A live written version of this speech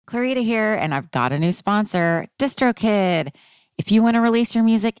Clarita here, and I've got a new sponsor, DistroKid. If you want to release your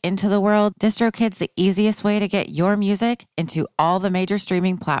music into the world, DistroKid's the easiest way to get your music into all the major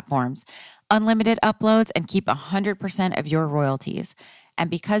streaming platforms, unlimited uploads, and keep 100% of your royalties. And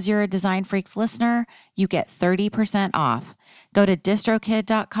because you're a Design Freaks listener, you get 30% off. Go to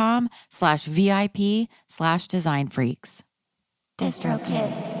distrokid.com/VIP/designfreaks.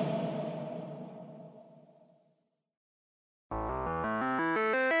 DistroKid.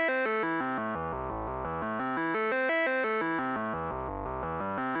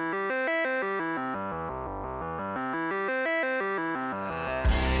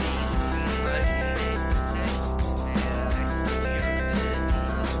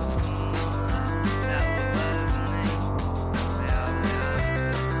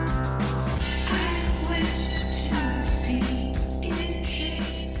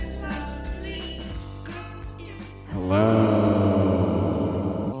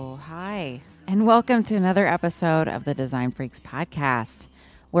 Welcome to another episode of the Design Freaks podcast,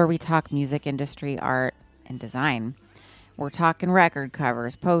 where we talk music industry, art, and design. We're talking record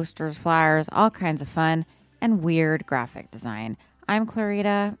covers, posters, flyers, all kinds of fun and weird graphic design. I'm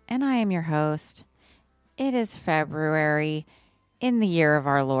Clarita, and I am your host. It is February in the year of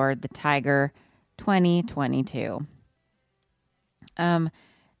our Lord, the Tiger, 2022.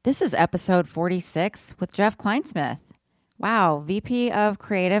 This is episode 46 with Jeff Kleinsmith. Wow, VP of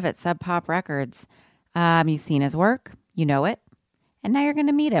Creative at Sub Pop Records. You've seen his work, you know it, and now you're going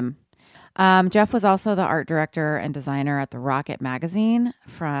to meet him. Jeff was also the art director and designer at the Rocket magazine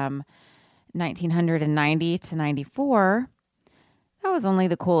from 1990 to 94. That was only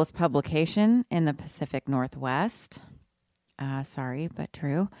the coolest publication in the Pacific Northwest. Sorry, but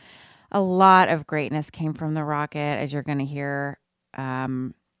true. A lot of greatness came from the Rocket, as you're going to hear.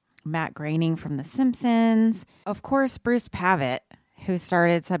 Matt Groening from The Simpsons. Of course, Bruce Pavitt, who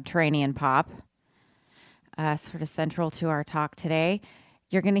started Subterranean Pop, sort of central to our talk today.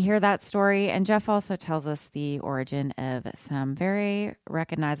 You're going to hear that story, and Jeff also tells us the origin of some very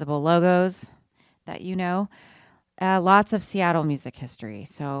recognizable logos that you know. Lots of Seattle music history,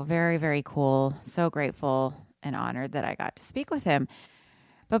 so very, very cool. So grateful and honored that I got to speak with him.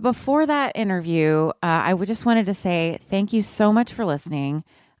 But before that interview, I just wanted to say thank you so much for listening.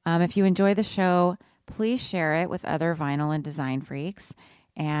 If you enjoy the show, please share it with other vinyl and design freaks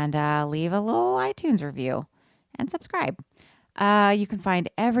and leave a little iTunes review and subscribe. You can find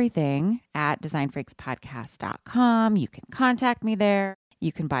everything at designfreakspodcast.com. You can contact me there.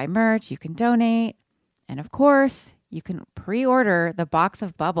 You can buy merch. You can donate. And of course, you can pre-order the box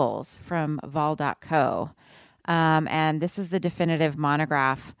of bubbles from vol.co. And this is the definitive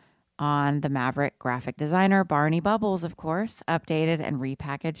monograph on the Maverick graphic designer, Barney Bubbles, of course, updated and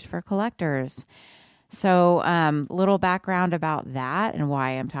repackaged for collectors. So little background about that and why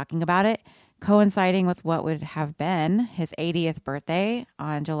I'm talking about it, coinciding with what would have been his 80th birthday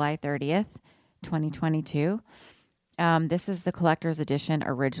on July 30th, 2022. This is the collector's edition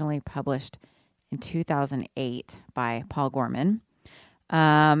originally published in 2008 by Paul Gorman.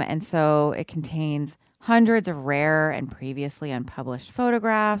 And so it contains hundreds of rare and previously unpublished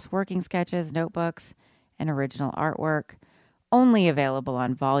photographs, working sketches, notebooks, and original artwork, only available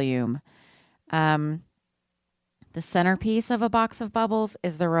on volume. The centerpiece of A Box of Bubbles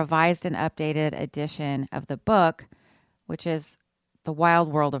is the revised and updated edition of the book, which is The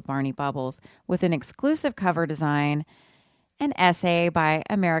Wild World of Barney Bubbles, with an exclusive cover design, an essay by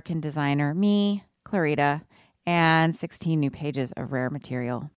American designer me, Clarita, and 16 new pages of rare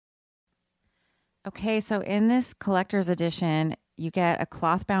material. Okay, so in this collector's edition, you get a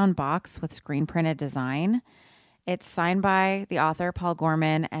cloth-bound box with screen-printed design. It's signed by the author, Paul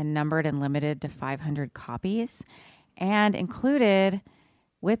Gorman, and numbered and limited to 500 copies. And included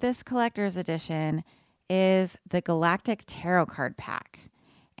with this collector's edition is the Galactic Tarot Card Pack.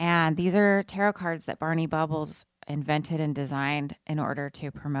 And these are tarot cards that Barney Bubbles invented and designed in order to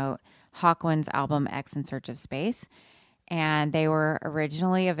promote Hawkwind's album X in Search of Space. And they were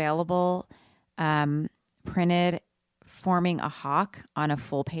originally available printed forming a hawk on a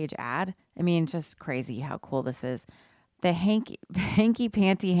full page ad. I mean, just crazy how cool this is. The hanky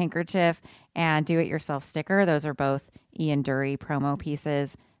panty handkerchief and do-it-yourself sticker, those are both Ian Dury promo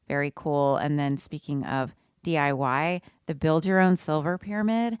pieces. Very cool. And then speaking of DIY, the Build Your Own Silver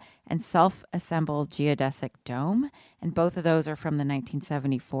Pyramid and Self-Assembled Geodesic Dome. And both of those are from the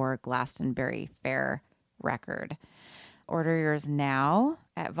 1974 Glastonbury Fair record. Order yours now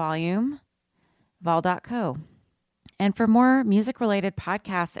at vol.co. And for more music-related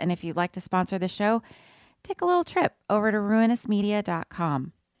podcasts, and if you'd like to sponsor the show, take a little trip over to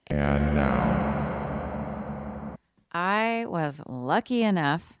ruinousmedia.com. And now, I was lucky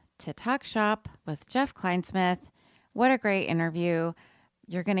enough to Talk Shop with Jeff Kleinsmith. What a great interview.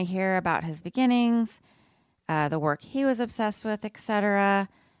 You're going to hear about his beginnings, the work he was obsessed with, etc.,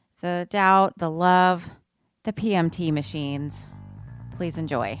 the doubt, the love, the PMT machines. Please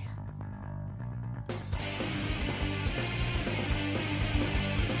enjoy.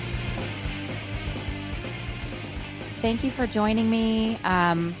 Thank you for joining me.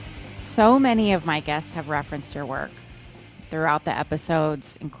 So many of my guests have referenced your work throughout the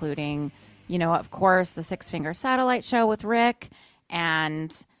episodes, including, of course, the Six Finger Satellite Show with Rick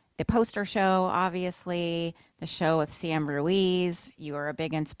and the poster show, obviously, the show with CM Ruiz. You are a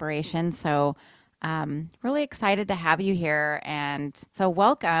big inspiration. So really excited to have you here. And so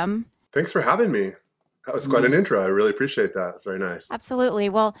welcome. Thanks for having me. That was quite an intro. I really appreciate that. It's very nice. Absolutely.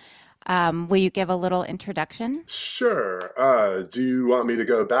 Well, will you give a little introduction? Sure. Do you want me to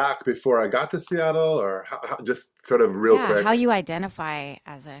go back before I got to Seattle, or how, just sort of real quick? How you identify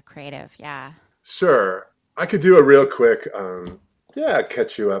as a creative. Yeah. Sure. I could do a real quick,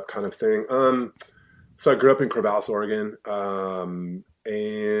 catch you up kind of thing. So I grew up in Corvallis, Oregon,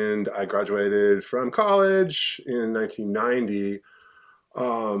 and I graduated from college in 1990.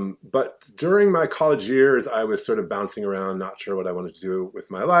 But during my college years, I was sort of bouncing around, not sure what I wanted to do with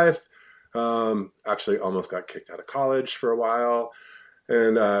my life. Actually almost got kicked out of college for a while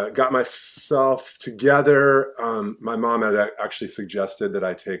and got myself together. My mom had actually suggested that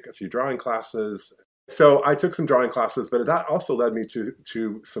I take a few drawing classes. So I took some drawing classes, but that also led me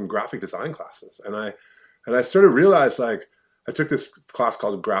to some graphic design classes. And I sort of realized, like, I took this class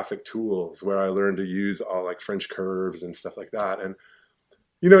called Graphic Tools, where I learned to use all like French curves and stuff like that. And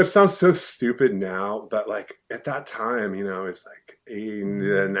it sounds so stupid now, but like at that time, it's like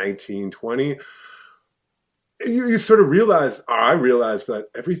 19, 20. You sort of realize, or I realized that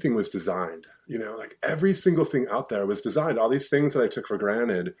everything was designed, like every single thing out there was designed. All these things that I took for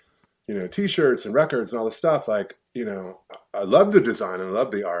granted, t-shirts and records and all this stuff. Like, I love the design and I love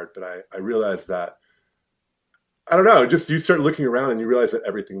the art, but I realized that, I don't know, just you start looking around and you realize that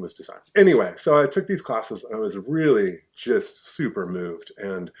everything was designed. Anyway, so I took these classes and I was really just super moved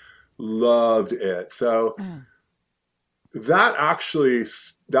and loved it. So that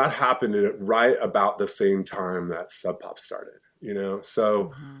happened right about the same time that Sub Pop started,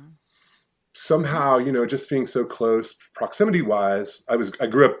 So somehow, just being so close proximity wise, I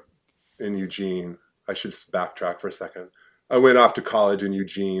grew up in Eugene. I should backtrack for a second. I went off to college in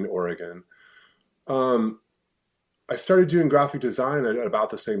Eugene, Oregon. I started doing graphic design at about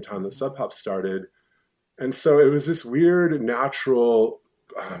the same time that Sub Pop started. And so it was this weird, natural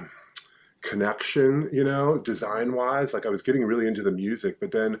connection, design-wise. Like I was getting really into the music,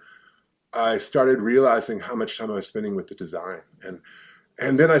 but then I started realizing how much time I was spending with the design.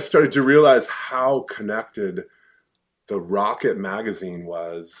 And then I started to realize how connected the Rocket magazine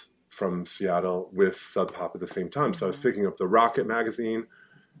was from Seattle with Sub Pop at the same time. So I was picking up the Rocket magazine,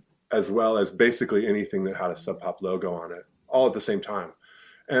 as well as basically anything that had a Sub Pop logo on it, all at the same time.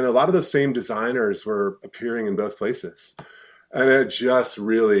 And a lot of the same designers were appearing in both places. And it just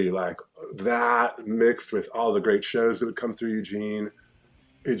really, like, that mixed with all the great shows that would come through Eugene,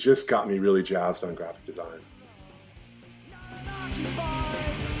 it just got me really jazzed on graphic design.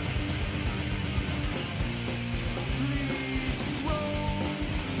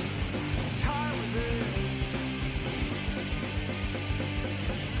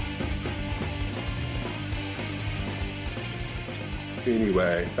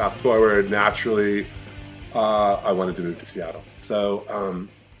 Anyway, fast forward, naturally, I wanted to move to Seattle. So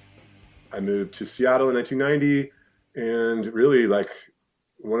I moved to Seattle in 1990, and really, like,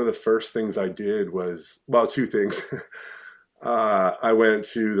 one of the first things I did was, well, two things. I went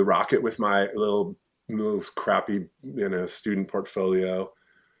to the Rocket with my little crappy, student portfolio.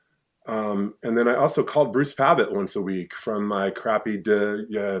 And then I also called Bruce Pavitt once a week from my crappy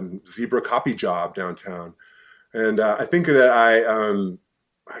zebra copy job downtown. And I think that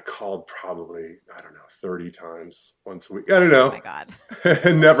I called probably, 30 times once a week. I don't know. Oh my God.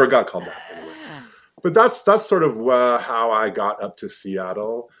 And never got called back anyway. But that's sort of how I got up to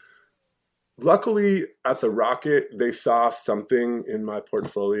Seattle. Luckily, at the Rocket, they saw something in my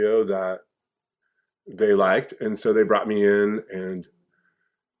portfolio that they liked. And so they brought me in, and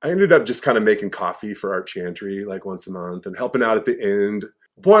I ended up just kind of making coffee for Art Chantry like once a month and helping out at the end.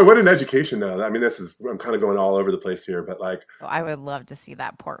 Boy, what an education, though. I mean, I'm kind of going all over the place here, but like... Oh, I would love to see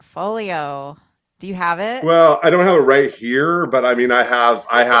that portfolio. Do you have it? Well, I don't have it right here, but I mean, I have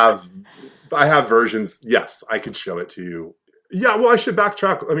versions. Yes, I could show it to you. Yeah, well, I should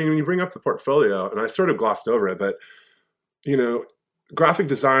backtrack. I mean, when you bring up the portfolio, and I sort of glossed over it, but, graphic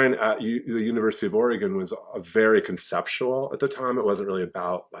design at the University of Oregon was very conceptual at the time. It wasn't really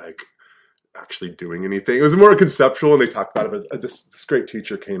about like actually doing anything. It was more conceptual, and they talked about it. But this great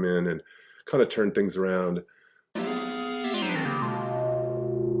teacher came in and kind of turned things around.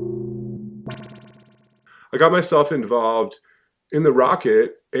 I got myself involved in the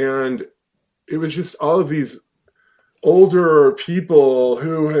Rocket, and it was just all of these older people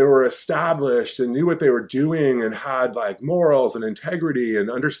who were established and knew what they were doing and had like morals and integrity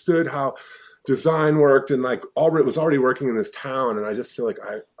and understood how design worked, and like it was already working in this town. And I just feel like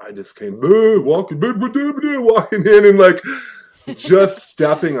I just came walking in and like just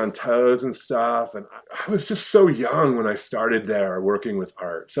stepping on toes and stuff. And I was just so young when I started there working with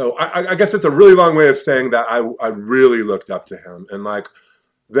art. So I guess it's a really long way of saying that I really looked up to him, and like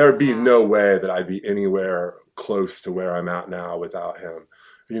there'd be no way that I'd be anywhere close to where I'm at now without him.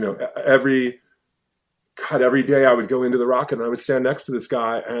 You know, every day I would go into the Rocket and I would stand next to this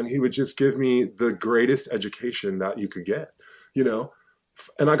guy, and he would just give me the greatest education that you could get, you know,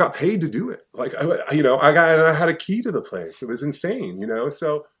 and I got paid to do it. Like, I had a key to the place. It was insane, you know?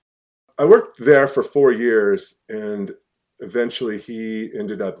 So I worked there for 4 years, and eventually he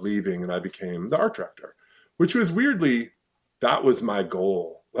ended up leaving and I became the art director, which was weirdly, that was my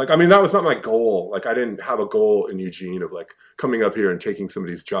goal. Like, I mean, that was not my goal. Like, I didn't have a goal in Eugene of like coming up here and taking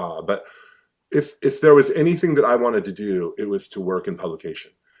somebody's job. But if there was anything that I wanted to do, it was to work in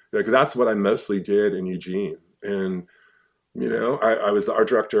publication. Like, that's what I mostly did in Eugene. And, you know, I was the art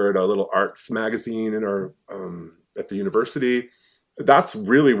director at a little arts magazine in our at the university. That's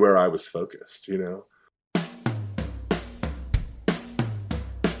really where I was focused, you know.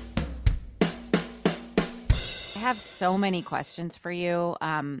 I have so many questions for you.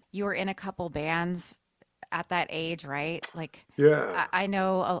 You were in a couple bands at that age, right? Like, yeah, I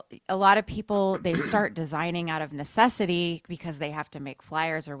know a lot of people, they start designing out of necessity because they have to make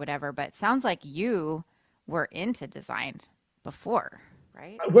flyers or whatever, but it sounds like you were into design before,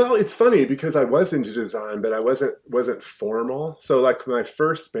 right? Well, it's funny because I was into design, but I wasn't formal. So like my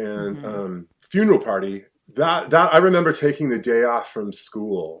first band, Funeral Party, that I remember taking the day off from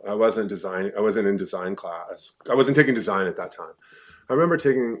school. I wasn't in design class. I wasn't taking design at that time. I remember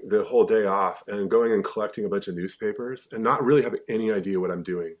taking the whole day off and going and collecting a bunch of newspapers and not really having any idea what I'm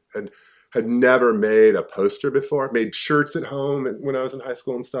doing. And had never made a poster before, made shirts at home when I was in high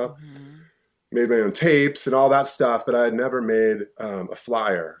school and stuff, made my own tapes and all that stuff, but I had never made a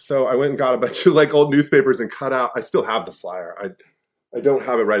flyer. So I went and got a bunch of like old newspapers and cut out. I still have the flyer. I don't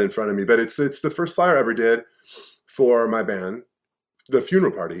have it right in front of me, but it's the first flyer I ever did for my band, the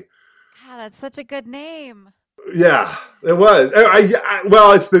Funeral Party. God, that's such a good name. Yeah, it was.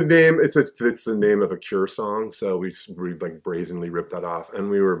 Well, it's the name. It's the name of a Cure song. So we like brazenly ripped that off, and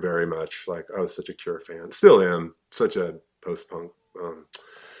we were very much like, I was such a Cure fan. Still am. Such a post-punk,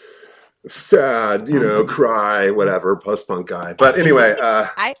 sad, you know, cry, whatever, post-punk guy. But anyway,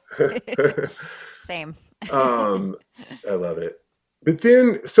 Same. I love it. But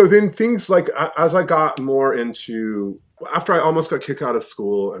then things like, as I got more into, after I almost got kicked out of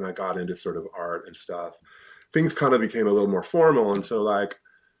school and I got into sort of art and stuff, things kind of became a little more formal. And so like,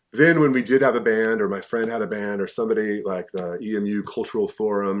 then when we did have a band, or my friend had a band, or somebody like the EMU Cultural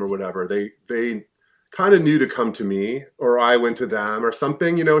Forum or whatever, they kind of knew to come to me, or I went to them or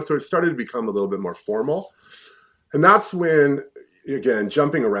something, you know, so it started to become a little bit more formal. And that's when, again,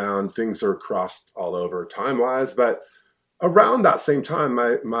 jumping around, things are crossed all over time-wise, but around that same time,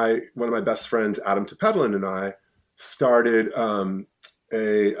 one of my best friends, Adam Tepedlin, and I started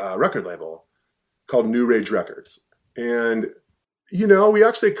a record label called New Rage Records. And, you know, we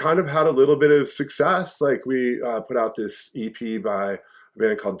actually kind of had a little bit of success. Like we put out this EP by a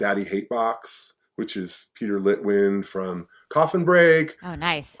band called Daddy Hatebox, which is Peter Litwin from Coffin Break. Oh,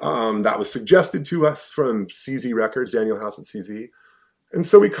 nice. That was suggested to us from CZ Records, Daniel House at CZ. And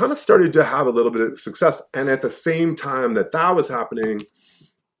so we kind of started to have a little bit of success. And at the same time that was happening,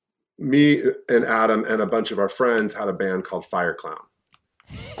 me and Adam and a bunch of our friends had a band called Fire Clown.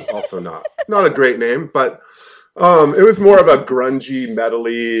 Also not a great name, but it was more of a grungy,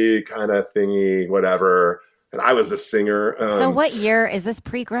 metally kind of thingy, whatever. And I was the singer. So what year is this?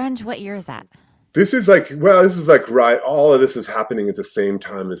 Pre-grunge? What year is that? This is like right. All of this is happening at the same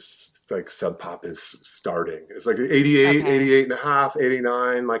time as like Sub Pop is starting. It's like 88, okay. 88 and a half,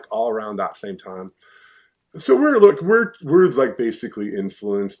 89, like all around that same time. So we're like basically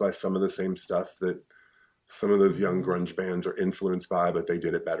influenced by some of the same stuff that some of those young grunge bands are influenced by, but they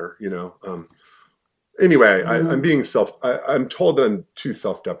did it better, you know? Anyway, I'm told that I'm too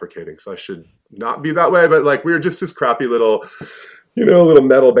self-deprecating, so I should not be that way, but like we were just this crappy little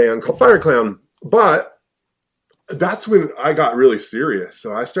metal band called Fire Clown. But that's when I got really serious.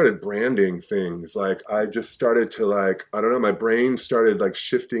 So I started branding things. Like I just started to like, I don't know, my brain started like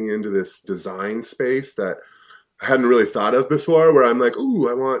shifting into this design space that I hadn't really thought of before, where I'm like, ooh,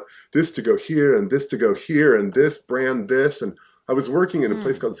 I want this to go here and this to go here and this brand this. And I was working in a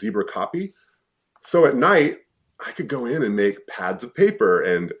place called Zebra Copy. So at night I could go in and make pads of paper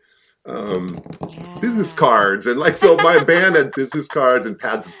and business cards. And like, so my band had business cards and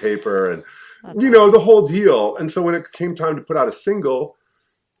pads of paper and, the whole deal. And so when it came time to put out a single,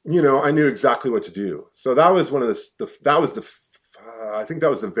 I knew exactly what to do. So that was one of I think that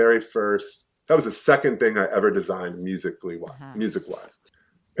was the very first, that was the second thing I ever designed music wise.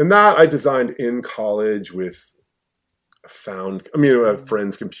 And that I designed in college with a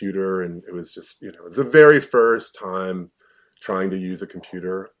friend's computer. And it was just, it was the very first time trying to use a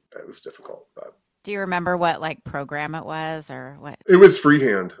computer. It was difficult, but. Do you remember what like program it was or what? It was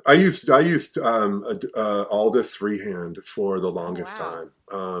freehand. I used Aldous freehand for the longest time.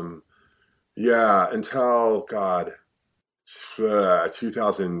 Until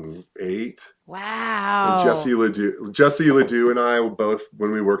 2008. Wow. And Jesse Ledoux and I both,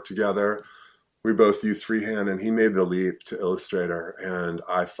 when we worked together, we both used freehand, and he made the leap to Illustrator, and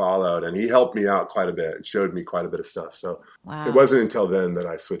I followed, and he helped me out quite a bit and showed me quite a bit of stuff. So It wasn't until then that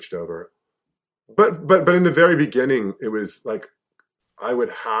I switched over. But in the very beginning, it was like I would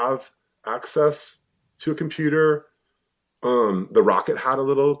have access to a computer. The Rocket had a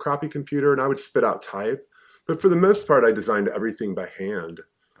little crappy computer, and I would spit out type. But for the most part, I designed everything by hand.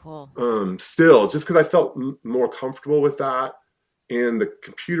 Cool. Still, just because I felt more comfortable with that, and the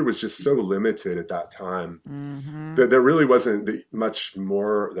computer was just so limited at that time that there really wasn't much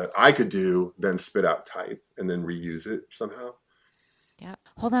more that I could do than spit out type and then reuse it somehow. Yeah.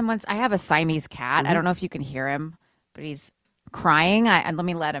 Hold on I have a Siamese cat. I don't know if you can hear him, but he's crying. And let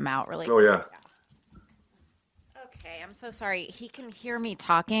me let him out really quick. Oh, yeah. Okay. I'm so sorry. He can hear me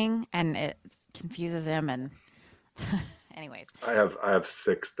talking and it confuses him. And anyways. I have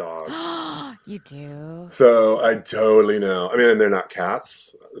 6 dogs. You do? So I totally know. I mean, and they're not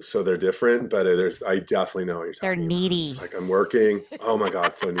cats, so they're different, but I definitely know what you're talking about. They're needy. It's like I'm working. Oh my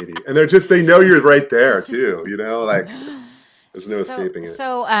God, so needy. And they know you're right there too, like... There's no escaping it.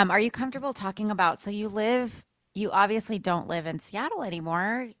 So, are you comfortable talking about? So you obviously don't live in Seattle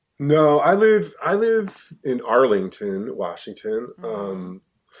anymore. No, I live in Arlington, Washington.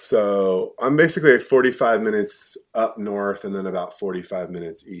 So I'm basically 45 minutes up north and then about 45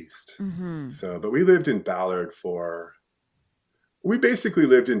 minutes east. So, but we basically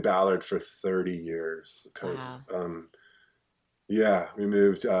lived in Ballard for 30 years because, we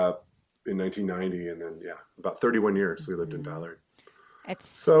moved up in 1990, and then about 31 years we lived in Ballard.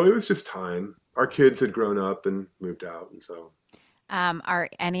 So it was just time. Our kids had grown up and moved out, and so. Are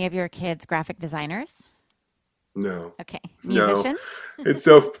any of your kids graphic designers? No. Okay. Musicians?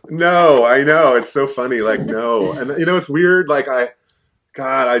 No. No, I know. It's so funny. Like, no. And it's weird. Like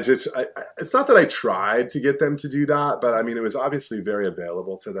it's not that I tried to get them to do that, but I mean, it was obviously very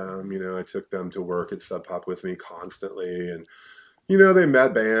available to them. I took them to work at Sub Pop with me constantly, and they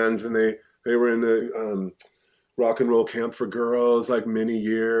met bands, and they were in the rock and roll camp for girls like many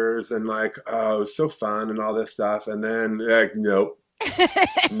years, and like it was so fun and all this stuff. And then like, nope,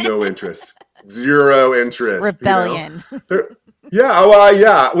 no interest, 0 interest. Rebellion.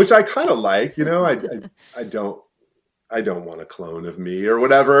 Which I kind of like. I don't want a clone of me or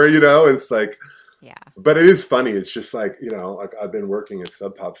whatever. It's like. Yeah. But it is funny. It's just like, like I've been working at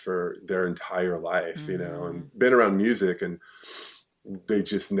Sub Pop for their entire life, and been around music, and they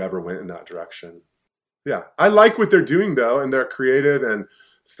just never went in that direction. Yeah. I like what they're doing though, and they're creative and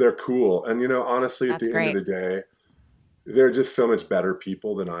they're cool. And, honestly, at the end of the day, they're just so much better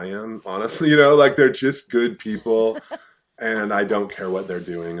people than I am. Honestly, like they're just good people, and I don't care what they're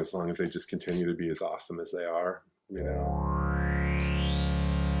doing as long as they just continue to be as awesome as they are,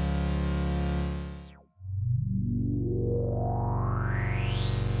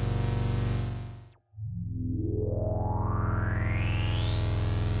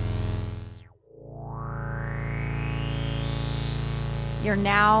 You're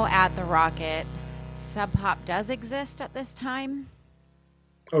now at the Rocket. Sub Pop does exist at this time?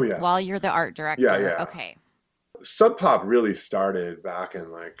 Oh, yeah. While you're the art director? Yeah. Okay. Sub Pop really started back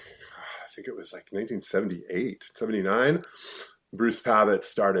in I think it was like 1978, 79. Bruce Pavitt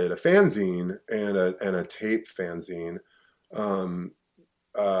started a fanzine and a tape fanzine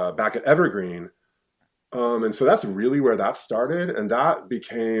back at Evergreen. And so that's really where that started. And that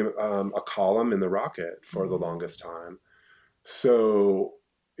became a column in the Rocket for the longest time. So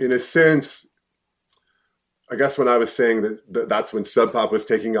in a sense, I guess when I was saying that's when Sub Pop was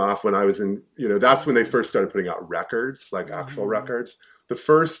taking off, when I was in, that's when they first started putting out records, like actual records. The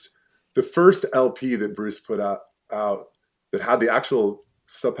first LP that Bruce put out that had the actual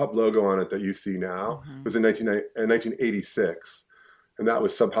Sub Pop logo on it that you see now was in 1986. And that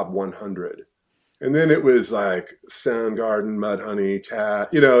was Sub Pop 100. And then it was like Soundgarden, Mudhoney,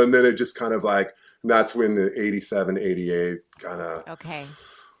 Tat, and then it just kind of like, and that's when the 87, 88 kind of. Okay.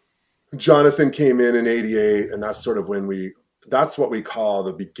 Jonathan came in 88, and that's sort of when that's what we call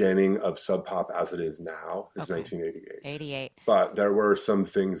the beginning of Sub Pop as it is now, is 1988. 88. But there were some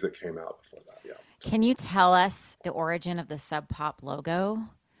things that came out before that, yeah. Can you tell us the origin of the Sub Pop logo?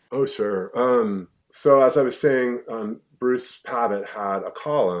 Oh, sure. So as I was saying, Bruce Pavitt had a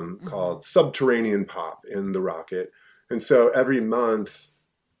column called Subterranean Pop in the Rocket. And so every month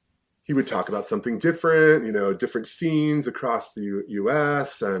he would talk about something different, different scenes across the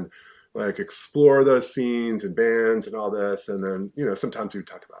US and like explore those scenes and bands and all this. And then, sometimes he would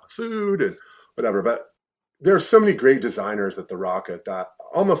talk about food and whatever. But there are so many great designers at the Rocket that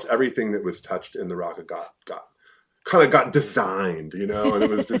almost everything that was touched in the Rocket got designed, and it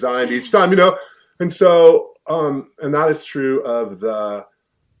was designed each time, And so, and that is true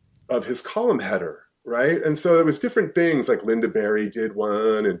of his column header, right? And so it was different things, like Linda Berry did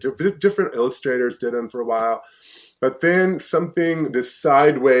one, and different illustrators did them for a while. But then this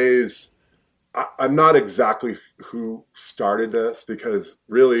sideways, I'm not exactly who started this, because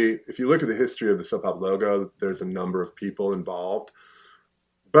really, if you look at the history of the Sub Pop logo, there's a number of people involved.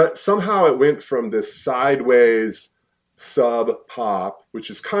 But somehow it went from this sideways Sub Pop, which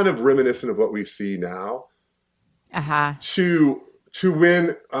is kind of reminiscent of what we see now, to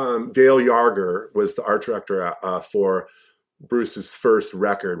when Dale Yarger was the art director for Bruce's first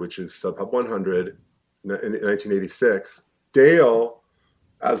record, which is Sub Pop 100 in 1986. Dale,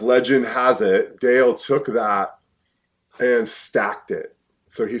 as legend has it, Dale took that and stacked it.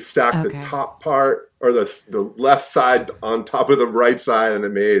 So he stacked the top part, or the left side on top of the right side, and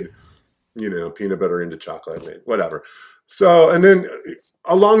it made, peanut butter into chocolate, made whatever. So, and then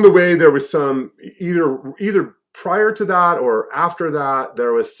along the way, there was some, either prior to that or after that,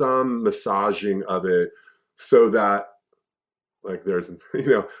 there was some massaging of it so that, like, there's,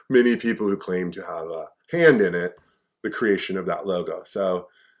 many people who claim to have a hand in it, the creation of that logo. So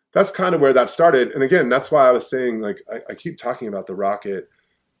that's kind of where that started. And again, that's why I was saying, like, I keep talking about the Rocket,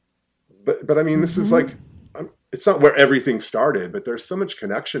 but I mean, this is like, it's not where everything started, but there's so much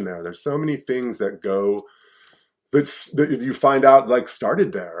connection there. There's so many things that that you find out like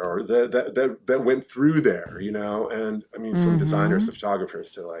started there, or that went through there, and I mean, from designers to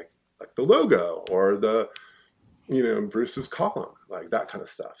photographers to like the logo or the, Bruce's column, like that kind of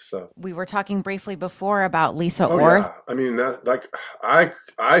stuff. So we were talking briefly before about Lisa Orth. Yeah. I mean, that, like,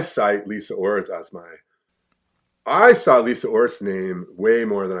 I cite Lisa Orth as I saw Lisa Orth's name way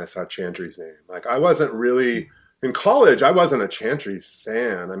more than I saw Chantry's name. Like, I wasn't really in college. I wasn't a Chantry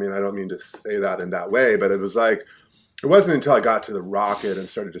fan. I mean, I don't mean to say that in that way, but it was like, it wasn't until I got to the Rocket and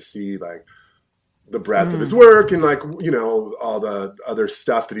started to see like the breadth of his work and like, all the other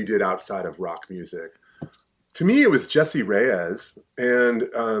stuff that he did outside of rock music. To me, it was Jessie Reyes and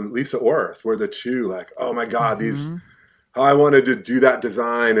Lisa Orth were the two, like, oh my God, I wanted to do that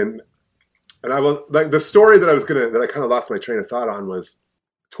design. And I was like, the story that I kind of lost my train of thought on was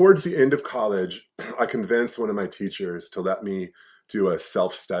towards the end of college, I convinced one of my teachers to let me do a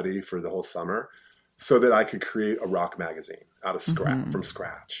self-study for the whole summer so that I could create a rock magazine out of from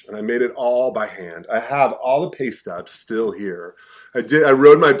scratch. And I made it all by hand. I have all the pay stubs still here. I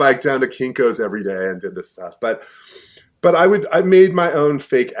rode my bike down to Kinko's every day and did this stuff. But I made my own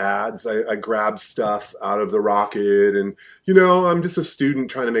fake ads. I grabbed stuff out of the Rocket and, I'm just a student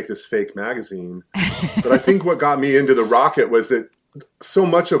trying to make this fake magazine. But I think what got me into the Rocket was that so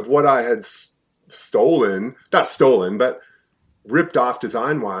much of what I had not stolen, but ripped off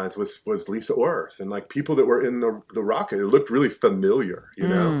design-wise was Lisa Orth and like people that were in the Rocket. It looked really familiar,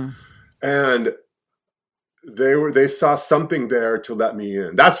 and they saw something there to let me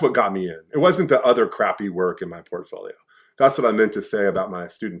in. That's what got me in. It wasn't the other crappy work in my portfolio. That's what I meant to say about my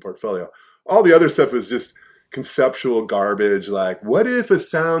student portfolio. All the other stuff was just conceptual garbage. Like, what if a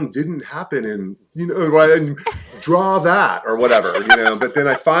sound didn't happen and, and draw that or whatever, but then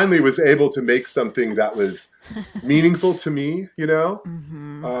I finally was able to make something that was meaningful to me,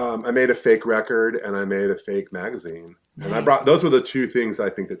 I made a fake record and I made a fake magazine. Nice. And those were the two things I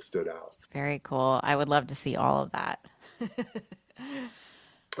think that stood out. Very cool. I would love to see all of that.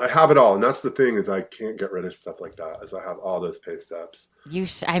 I have it all. And that's the thing is I can't get rid of stuff like that as I have all those pay stubs.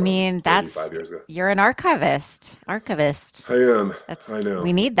 That's 5 years ago. You're an archivist. I am. I know.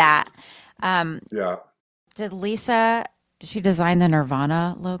 We need that. Yeah. Did she design the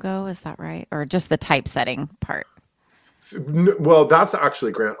Nirvana logo? Is that right? Or just the typesetting part? Well, that's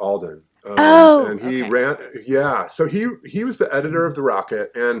actually Grant Alden. Oh, And he okay. ran, yeah. So he was the editor of the Rocket,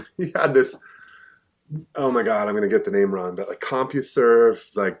 and he had this. Oh my God, I'm gonna get the name wrong, but like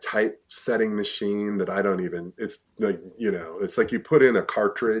CompuServe, like typesetting machine that I don't even. It's like it's like you put in a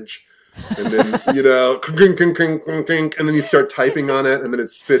cartridge, and then clink, clink, clink, clink, clink, and then you start typing on it, and then it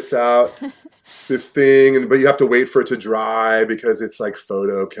spits out this thing, but you have to wait for it to dry because it's like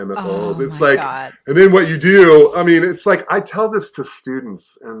photochemicals. Oh It's my like, God. and then what you do, I mean, it's like, I tell this to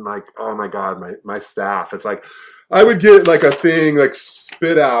students and like, oh my God, my staff, it's like, I would get like a thing like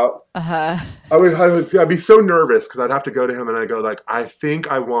spit out. Uh-huh. I'd be so nervous because I'd have to go to him and I go like, I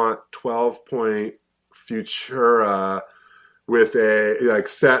think I want 12-point Futura with a like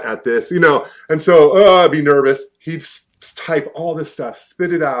set at this, and so I'd be nervous. He'd type all this stuff,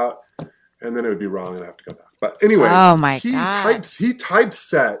 spit it out, and then it would be wrong and I have to go back. But anyway, Oh my he God.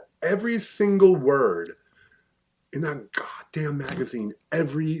 typeset every single word in that goddamn magazine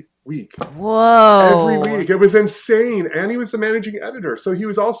every week. Every Whoa. week. It was insane. And he was the managing editor. So he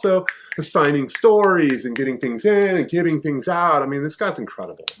was also assigning stories and getting things in and giving things out. I mean, this guy's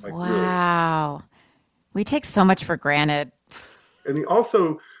incredible. Like, really. Wow. We take so much for granted. And he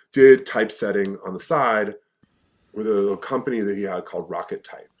also did typesetting on the side with a little company that he had called Rocket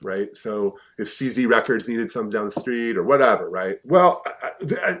Type, right? So if CZ Records needed something down the street or whatever, right? Well,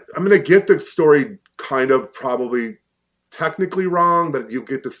 I'm going to get the story kind of probably technically wrong, but you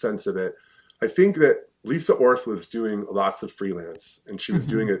get the sense of it. I think that Lisa Orth was doing lots of freelance, and she was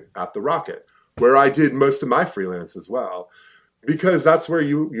doing it at the Rocket, where I did most of my freelance as well, because that's where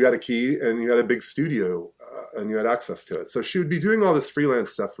you had a key and you had a big studio and you had access to it. So she would be doing all this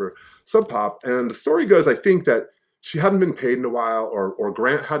freelance stuff for Sub Pop, and the story goes, I think that she hadn't been paid in a while, or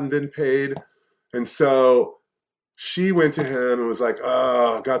Grant hadn't been paid. And so she went to him and was like,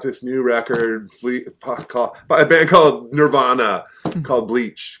 oh, I got this new record by a band called Nirvana called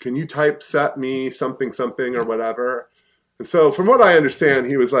Bleach. Can you typeset me something, something or whatever? And so from what I understand,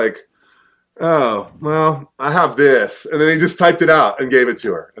 he was like, oh, well, I have this. And then he just typed it out and gave it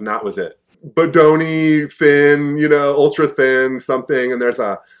to her. And that was it. Bodoni, thin, ultra thin, something. And there's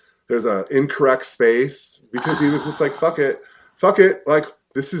a incorrect space because he was just like, fuck it. Like,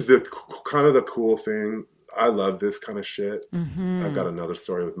 this is the kind of the cool thing. I love this kind of shit. I've got another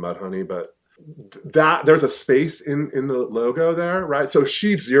story with Mudhoney, but there's a space in the logo there, right? So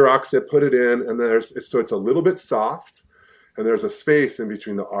she Xeroxed it, put it in, and so it's a little bit soft, and there's a space in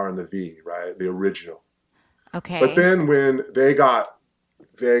between the R and the V, right? The original. Okay. But then when they got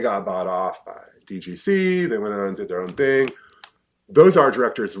bought off by DGC, they went on and did their own thing. Those art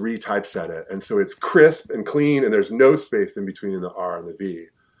directors retypeset it, and so it's crisp and clean, and there's no space in between the R and the V.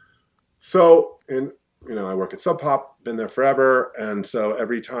 So, I work at Sub Pop, been there forever, and so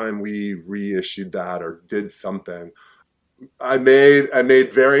every time we reissued that or did something, I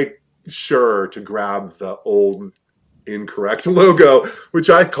made very sure to grab the old incorrect logo, which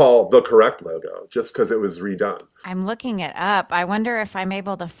I call the correct logo, just because it was redone. I'm looking it up. I wonder if I'm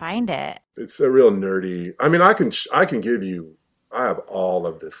able to find it. It's a real nerdy. I mean, I can give you. I have all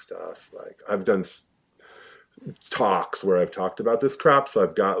of this stuff. Like, I've done talks where I've talked about this crap, so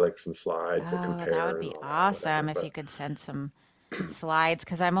I've got like some slides that compare. That would be awesome if you could send some slides,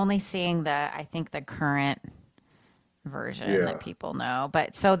 because I'm only seeing I think the current version that people know.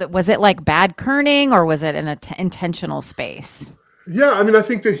 But so was it like bad kerning, or was it an intentional space? Yeah, I mean, I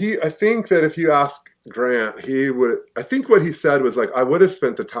think that if you ask Grant, he would. I think what he said was like, I would have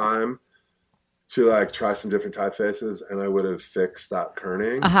spent the time to like try some different typefaces, and I would have fixed that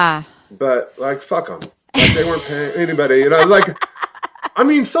kerning. But like, fuck them. Like, they weren't paying anybody. Like, I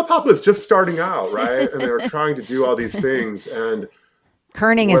mean, Sub Pop was just starting out, right? And they were trying to do all these things, and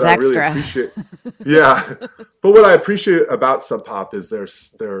kerning is extra. Yeah, but what I appreciate about Sub Pop is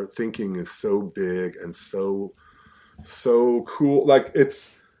their thinking is so big and so cool. Like,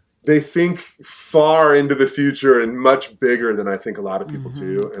 they think far into the future and much bigger than I think a lot of people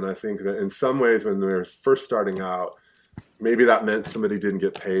do. And I think that in some ways, when they're first starting out, maybe that meant somebody didn't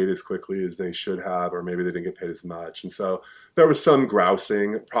get paid as quickly as they should have, or maybe they didn't get paid as much. And so there was some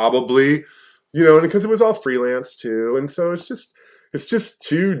grousing, probably, and because it was all freelance too. And so it's just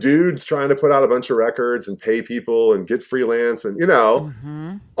two dudes trying to put out a bunch of records and pay people and get freelance.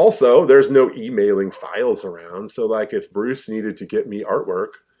 And, also there's no emailing files around. So like, if Bruce needed to get me artwork,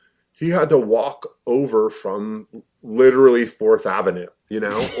 he had to walk over from literally 4th Avenue,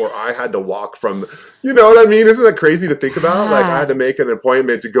 or I had to walk from, you know what I mean? Isn't that crazy to think about? Like, I had to make an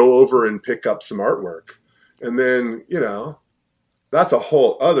appointment to go over and pick up some artwork. And then, that's a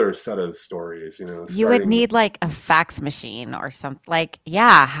whole other set of stories, You would starting. need like a fax machine or something. Like,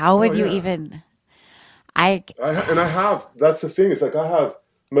 yeah, how Oh would you yeah. even? I And I have, that's the thing, is like I have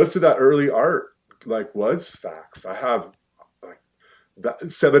most of that early art like was fax. I have like that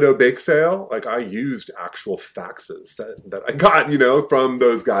Sebadoh bake sale, like I used actual faxes that I got, from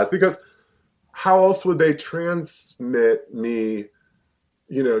those guys, because how else would they transmit me,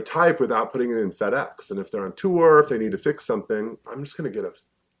 type without putting it in FedEx? And if they're on tour, if they need to fix something, I'm just going to get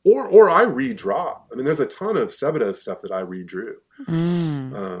or I redraw. I mean, there's a ton of Sebadoh stuff that I redrew.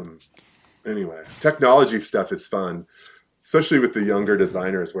 mm, Um, anyway, technology stuff is fun, especially with the younger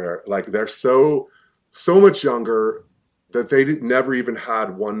designers, where like they're so much younger that they never even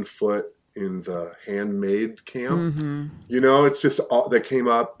had one foot in the handmade camp. mm-hmm. It's just all they came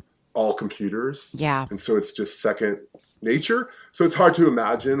up all computers, Yeah. and so it's just second nature. So it's hard to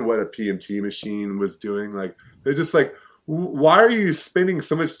imagine what a PMT machine was doing. Like they're just like, why are you spending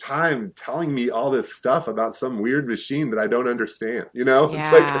so much time telling me all this stuff about some weird machine that I don't understand?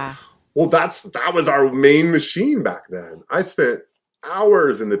 It's like, Yeah. well, that was our main machine back then. I spent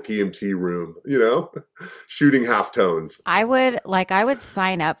hours in the PMT room, shooting halftones. I would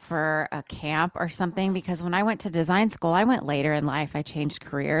sign up for a camp or something because when I went to design school, I went later in life. I changed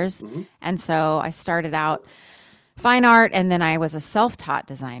careers. Mm-hmm. And so I started out fine art and then I was a self-taught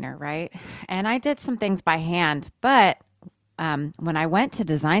designer, right? And I did some things by hand, but when I went to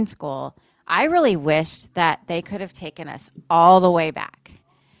design school, I really wished that they could have taken us all the way back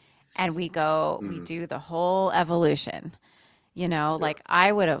and we Mm-hmm. do the whole evolution. Yeah. Like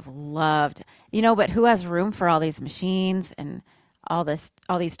I would have loved, but who has room for all these machines and all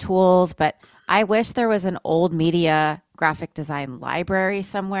these tools? But I wish there was an old media graphic design library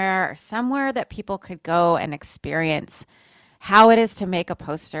somewhere or somewhere that people could go and experience how it is to make a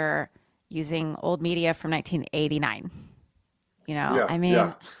poster using old media from 1989. Yeah. I Yeah.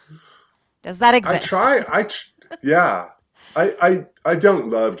 mean, does that I exist? try. Yeah. I don't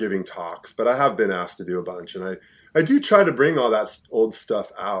love giving talks, but I have been asked to do a bunch, and I do try to bring all that old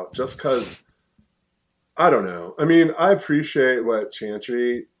stuff out, just because I don't know. I mean, I appreciate what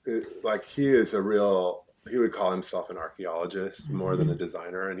Chantry, like he is he would call himself an archaeologist more than a Hmm.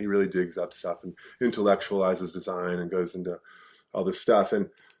 designer, and he really digs up stuff and intellectualizes design and goes into all this stuff. And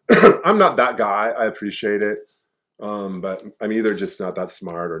I'm not that guy. I appreciate it. But I'm either just not that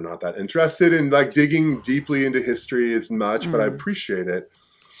smart or not that interested in like digging deeply into history as much, but I Mm. appreciate it.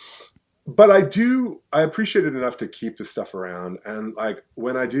 But I appreciate it enough to keep the stuff around. And like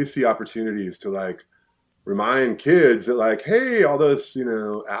when I do see opportunities to like remind kids that like, hey, all those,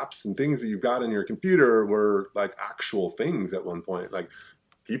 apps and things that you've got in your computer were like actual things at one point. Like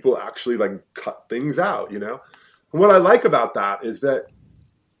people actually like cut things out. And what I like about that is that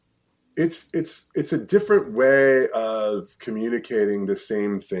it's a different way of communicating the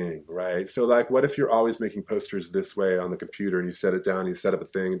same thing, right? So like, what if you're always making posters this way on the computer and you set it down, you set up a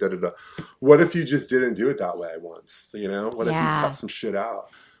thing, da da da. What if you just didn't do it that way once? What if you cut Yeah. some shit out?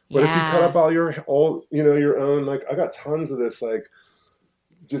 What if you cut Yeah. up your own, like I got tons of this, like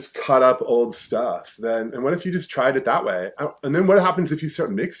just cut up old stuff. And what if you just tried it that way? And then what happens if you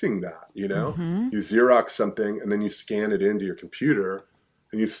start mixing that, Hmm. you Xerox something and then you scan it into your computer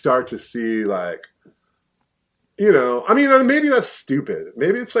and you start to see like, I mean, maybe that's stupid.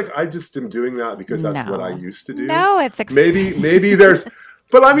 Maybe it's like, I just am doing that because that's what I No. used to do. No, it's Maybe there's,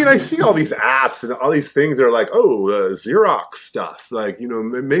 but I mean, I see all these apps and all these things that are like, Xerox stuff, like,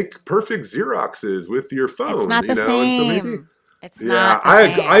 make perfect Xeroxes with your it's phone, not the and so maybe, same. It's yeah, not the I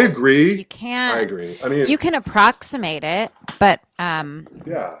same. You agree. I can't agree. I mean, you can approximate it, but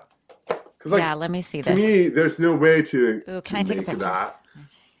yeah, because like yeah, let me see to this. me, there's no way to Ooh, can to I take a make picture? that.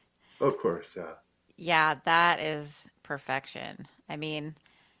 Of course, yeah. Yeah, that is perfection. I mean,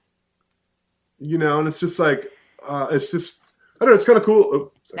 And it's just like, it's just, I don't know, it's kind of cool.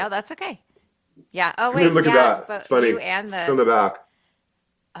 Oh, sorry. no, that's okay. Yeah. Oh And then wait, look at yeah, that. It's but funny. you and It's on the the back.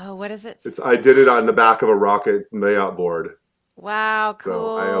 oh, what is it? I did it on the back of a rocket layout board. Wow, So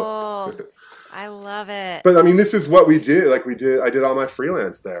cool. I love it. but I mean, this is what we did. Like I did all my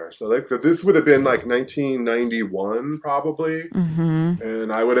freelance there. So this would have been like 1991 probably. Mm-hmm.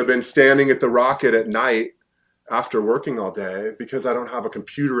 And I would have been standing at the rocket at night after working all day because I don't have a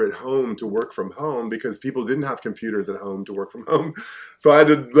computer at home to work from home because people didn't have computers at home to work from home. So I had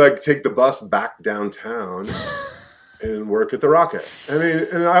to like take the bus back downtown and work at the rocket. I mean,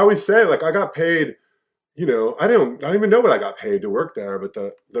 and I always say like I got paid, I don't even know what I got paid to work there, but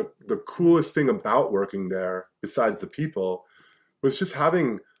the coolest thing about working there, besides the people, was just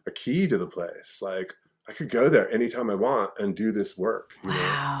having a key to the place. Like I could go there anytime I want and do this work.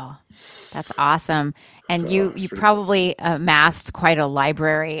 Wow. That's awesome. And So you it's pretty cool. probably amassed quite a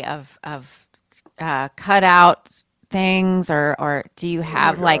library of cutout things, or do you Oh my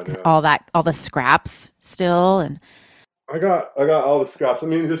have like God, yeah. all the scraps still? And I got all the scraps. I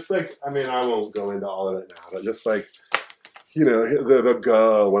mean, just like, I mean, I won't go into all of it now, but just like, the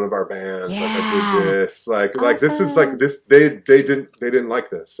Go, one of our bands, like I did yeah, this, like this is like awesome. this, they didn't like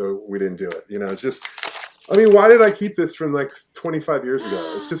this, so we didn't do it. Just, I mean, why did I keep this from like 25 years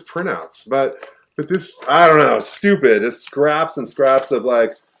ago? It's just printouts, but this, I don't know, it's stupid. It's scraps and scraps of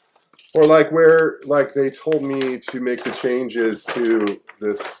like, or like where like they told me to make the changes to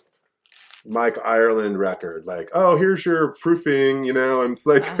this Mike Ireland record, like, oh, here's your proofing, and it's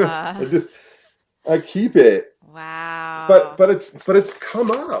like Uh-huh. I keep it, but Wow. it's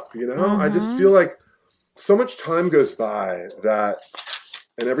come up, I just Mm-hmm. feel like so much time goes by that,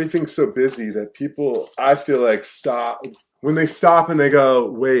 and everything's so busy that people, I feel like, stop when they stop and they go,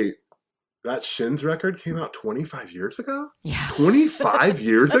 wait, that Shins record came out 25 years ago? Yeah. 25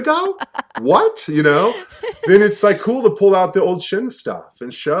 years ago? What? Then it's like cool to pull out the old Shins stuff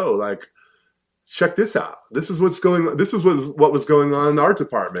and show, like, check this out. This is what's going on. This is what was going on in the art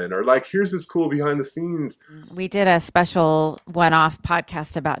department. Or like, here's this cool behind the scenes. We did a special one-off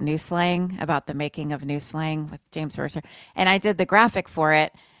podcast about new slang, about the making of new slang with James Mercer, and I did the graphic for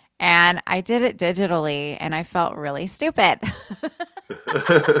it, and I did it digitally, and I felt really stupid.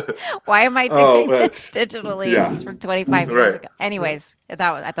 Why am I Oh, doing this but digitally? yeah, It's from 25 years right. ago. Anyways, I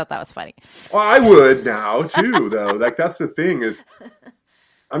thought that was funny. Well, I would now too, though. Like that's the thing is,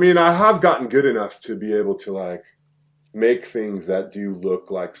 I mean, I have gotten good enough to be able to like make things that do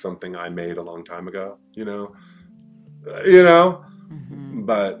look like something I made a long time ago. You know. Hmm.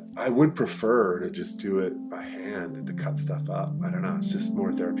 But I would prefer to just do it by hand and to cut stuff up. I don't know. It's just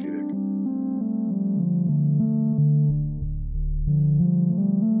more therapeutic.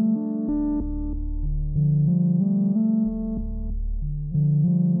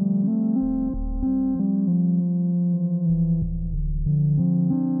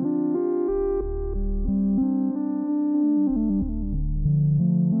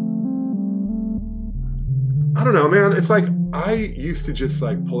 I don't know, man. It's like I used to just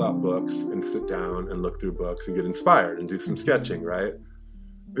like pull out books and sit down and look through books and get inspired and do some Hmm. sketching, right?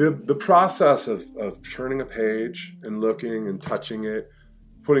 The process of turning a page and looking and touching it,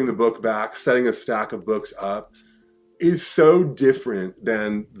 putting the book back, setting a stack of books up is so different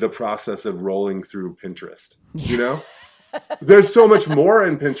than the process of rolling through Pinterest. Yeah. You know? There's so much more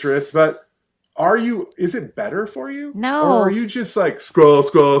in Pinterest, but is it better for you? Or are No. you just like scroll,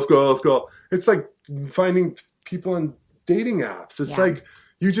 scroll, scroll, scroll? It's like finding people on dating apps. It's Yeah. like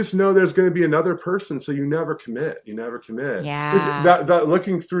you just know there's going to be another person, so you never commit. You never commit. Yeah. That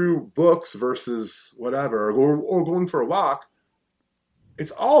looking through books versus whatever, or going for a walk,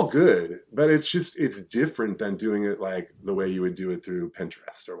 it's all good, but it's different than doing it like the way you would do it through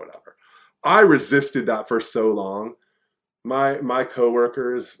Pinterest or whatever. I resisted that for so long. My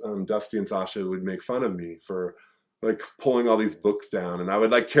coworkers, Dusty and Sasha, would make fun of me for like pulling all these books down, and I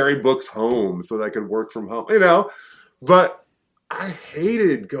would like carry books home so that I could work from home. But I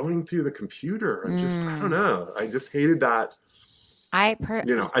hated going through the computer. I don't Mm. know. I just hated that. I per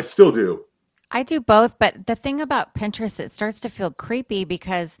I still do. I do both, but the thing about Pinterest, it starts to feel creepy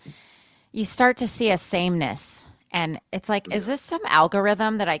because you start to see a sameness. And it's like, is Yeah, this some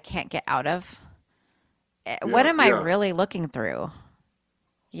algorithm that I can't get out of? What yeah, am I yeah. really looking through? Right.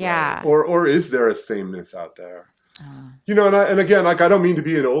 Yeah. Or is there a sameness out there? Uh, And again, like I don't mean to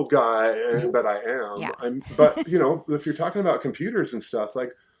be an old guy, but I am. yeah. But if you're talking about computers and stuff,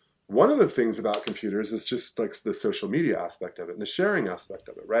 like one of the things about computers is just like the social media aspect of it and the sharing aspect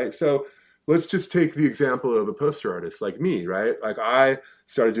of it, right? So let's just take the example of a poster artist like me, right? Like I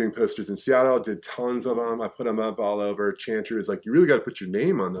started doing posters in Seattle, did tons of them. I put them up all over. Chanter is like, you really got to put your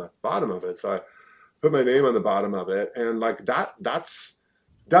name on the bottom of it. So I put my name on the bottom of it, and like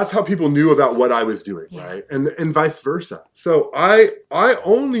that's how people knew about what I was doing, Yeah. right? And vice versa. So I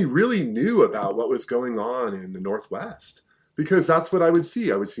only really knew about what was going on in the Northwest because that's what I would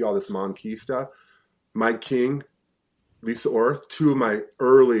see. I would see all this Monkey stuff. Mike King, Lisa Orth, two of my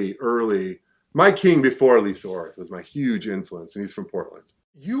early Mike King before Lisa Orth was my huge influence, and he's from Portland.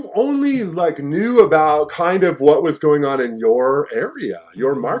 You only like knew about kind of what was going on in your area,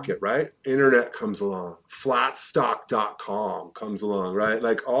 your Hmm. market, right? Internet comes along, flatstock.com comes along, right?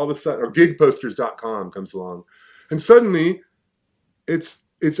 Like all of a sudden, or gigposters.com comes along. And suddenly it's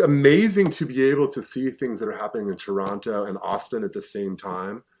amazing to be able to see things that are happening in Toronto and Austin at the same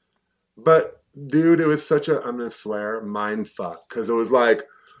time. But dude, it was such a, I'm going to swear, mind fuck. Cause it was like,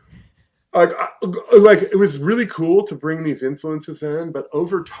 like it was really cool to bring these influences in, but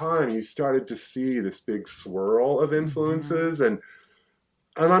over time you started to see this big swirl of influences, and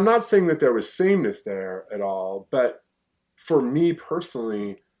I'm not saying that there was sameness there at all, but for me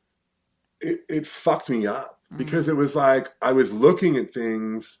personally, it fucked me up because it was like I was looking at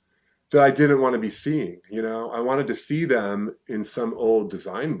things that I didn't want to be seeing. You know, I wanted to see them in some old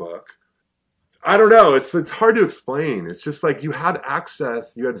design book. I don't know. It's hard to explain. It's just like you had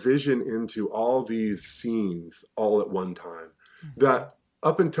access, you had vision into all these scenes all at one time. That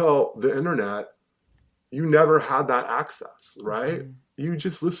up until the internet, you never had that access, right? You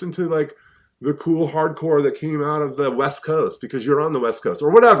just listened to like the cool hardcore that came out of the West Coast because you're on the West Coast or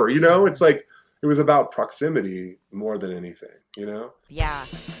whatever, you know? It's like it was about proximity more than anything, you know? Yeah.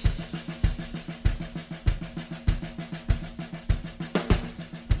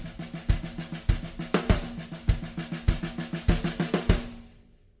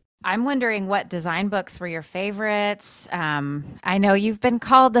 I'm wondering what design books were your favorites. I know you've been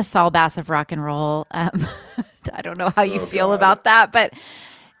called the Saul Bass of rock and roll. I don't know how you feel about that, but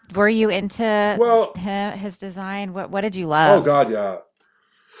were you into his design? What did you love? Oh God, yeah.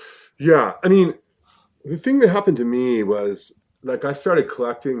 Yeah. I mean, the thing that happened to me was like I started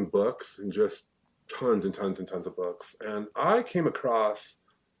collecting books and just tons and tons and tons of books. And I came across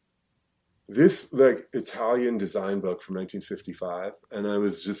this like Italian design book from 1955, and I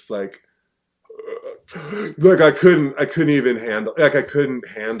was just like I couldn't even handle I couldn't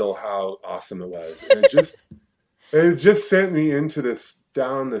handle how awesome it was, and it just sent me into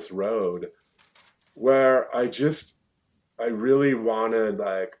down this road where I really wanted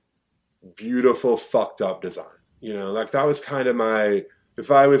like beautiful fucked up design, you know, like that was kind of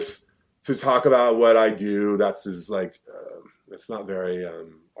if I was to talk about what I do, that's like it's not very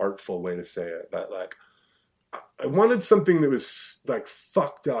artful way to say it, but like I wanted something that was like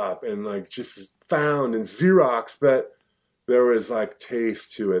fucked up and like just found in Xerox, but there was like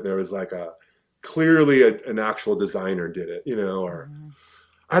taste to it. There was like clearly an actual designer did it, you know, or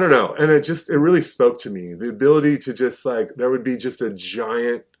I don't know. And it really spoke to me. The ability to just like, there would be just a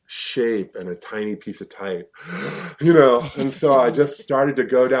giant shape and a tiny piece of type, you know? And so I just started to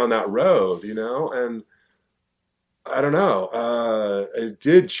go down that road, you know? And I don't know. It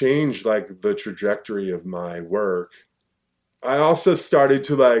did change like the trajectory of my work. I also started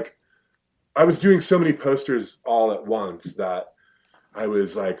to like, I was doing so many posters all at once that I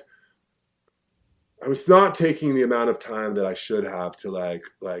was not taking the amount of time that I should have to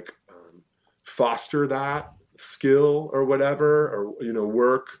foster that skill or whatever, or, you know,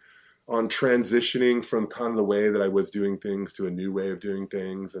 work on transitioning from kind of the way that I was doing things to a new way of doing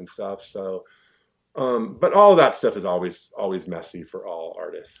things and stuff. So, but all of that stuff is always messy for all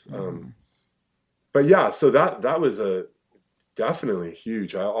artists. But yeah, so that was definitely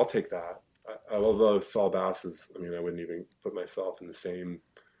huge. I'll take that. Although Saul Bass I wouldn't even put myself in the same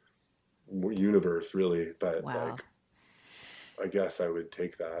universe really, but like, I guess I would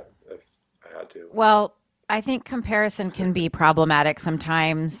take that if I had to. Well, I think comparison can be problematic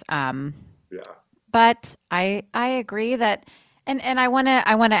sometimes. Yeah. But I agree that, and I want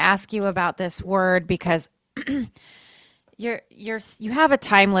to ask you about this word because you have a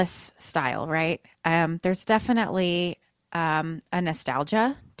timeless style, right? There's definitely a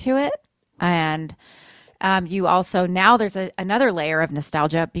nostalgia to it, and you also now there's another layer of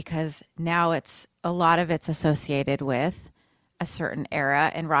nostalgia because now a lot of it's associated with a certain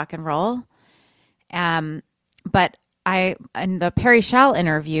era in rock and roll. But in the Perry Schell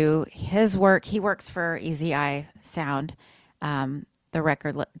interview, his work, he works for Easy Eye Sound, the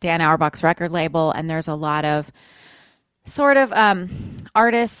record, Dan Auerbach's record label. And there's a lot of sort of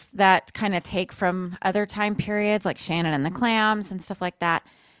artists that kind of take from other time periods like Shannon and the Clams and stuff like that,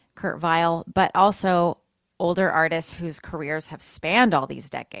 Kurt Weill, but also older artists whose careers have spanned all these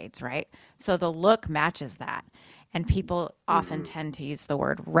decades, right? So the look matches that. And people often tend to use the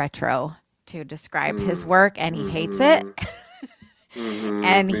word retro to describe his work, and he hates it.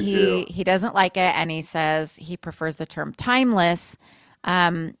 And he doesn't like it, and he says he prefers the term timeless. How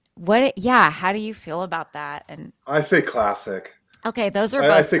do you feel about that? And I say classic. Okay, those are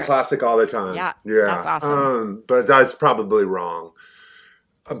both I say classic all the time. Yeah. That's awesome. But that's probably wrong.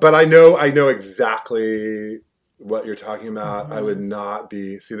 But I know exactly what you're talking about. I would not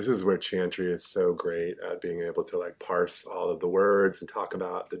be. See, this is where Chantry is so great at being able to like parse all of the words and talk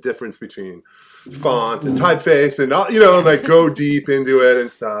about the difference between font and typeface and all, you know, like go deep into it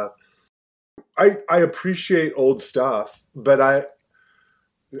and stuff. I appreciate old stuff, but I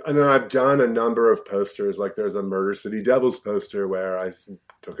know I've done a number of posters. Like there's a Murder City Devils poster where I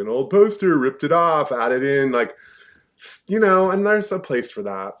took an old poster, ripped it off, added in like, you know, and there's a place for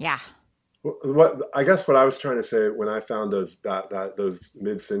that. Yeah. What I guess what I was trying to say when I found those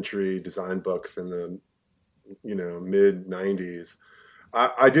mid-century design books in the mid '90s,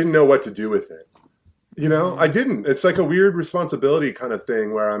 I didn't know what to do with it. I Mm. didn't. It's like a weird responsibility kind of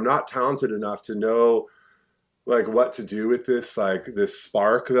thing where I'm not talented enough to know like what to do with this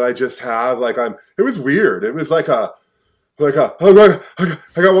spark that I just have. It was weird. It was I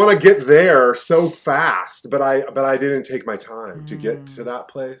want to get there so fast, but I didn't take my time to get to Mm. that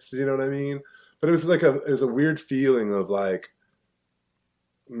place. You know what I mean? But it was a weird feeling of like,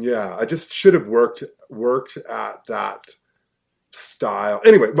 yeah, I just should have worked at that style.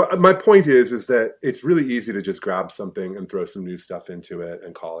 Anyway, my point is that it's really easy to just grab something and throw some new stuff into it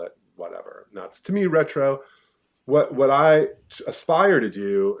and call it whatever. And that's to me retro. What I aspire to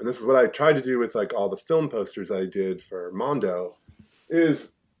do, and this is what I tried to do with like all the film posters that I did for Mondo,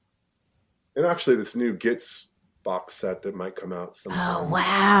 is, and actually this new Gits box set that might come out Oh, sometime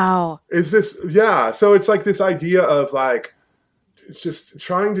wow. is this. Yeah, so it's like this idea of like just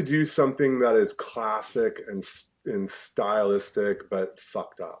trying to do something that is classic and stylistic but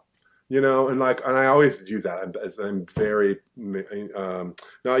fucked up, and I always do that. I'm very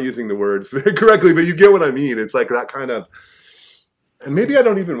not using the words very correctly, but you get what I mean. It's like that kind of, and maybe I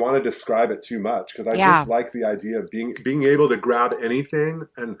don't even want to describe it too much because I Yeah. just like the idea of being able to grab anything,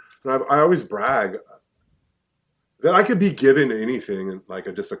 and I always brag that I could be given anything,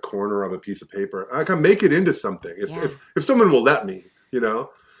 like just a corner of a piece of paper. I can make it into something Yeah. if someone will let me, Yeah.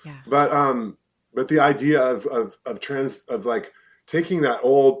 But the idea of like taking that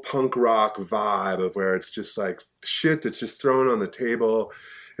old punk rock vibe of where it's just like shit that's just thrown on the table,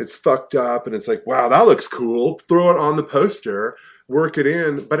 it's fucked up, and it's like, wow, that looks cool. Throw it on the poster, work it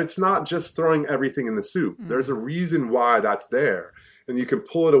in, but it's not just throwing everything in the soup. There's a reason why that's there, and you can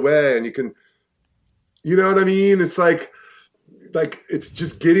pull it away, and you can. You know what I mean? It's like it's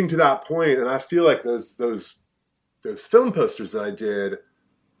just getting to that point, and I feel like those film posters that I did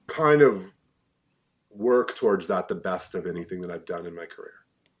kind of work towards that the best of anything that I've done in my career.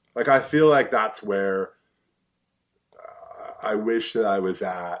 Like I feel like that's where I wish that I was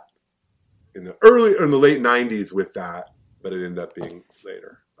at in the late '90s with that, but it ended up being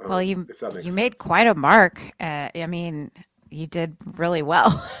later. Well, you If that makes you made sense. quite a mark. I mean, you did really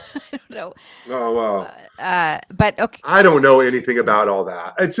well. I don't know. Oh well. But okay. I don't know anything about all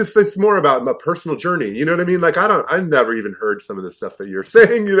that. It's more about my personal journey. You know what I mean? Like I've never even heard some of the stuff that you're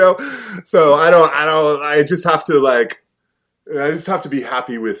saying, So I just have to be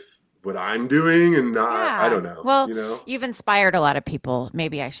happy with what I'm doing and not, I Yeah. don't know, Well, you've inspired a lot of people,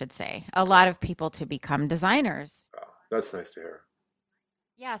 maybe I should say, a lot of people to become designers. Oh, that's nice to hear.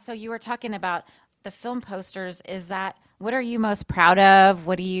 Yeah, so you were talking about the film posters. Is that what are you most proud of?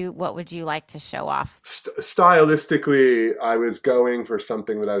 What would you like to show off? Stylistically, I was going for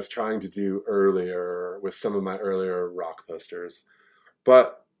something that I was trying to do earlier with some of my earlier rock posters.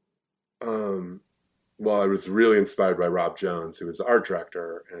 But, I was really inspired by Rob Jones, who was the art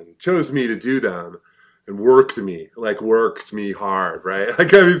director, and chose me to do them and worked me hard, right?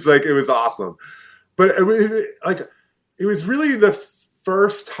 Like, I mean, it's like, it was awesome. But it was really the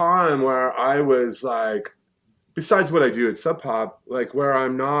first time where I was like, besides what I do at Sub Pop, like where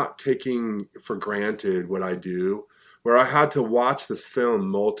I'm not taking for granted what I do, where I had to watch this film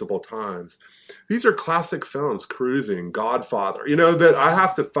multiple times. These are classic films, Cruising, Godfather, that I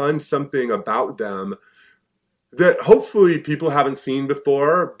have to find something about them that hopefully people haven't seen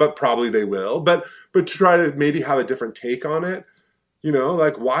before, but probably they will, but to try to maybe have a different take on it,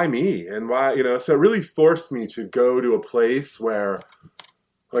 like why me and why, so it really forced me to go to a place where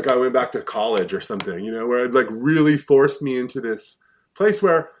like I went back to college or something, where it like really forced me into this place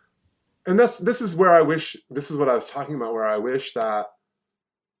where, and this is where I wish, this is what I was talking about, where I wish that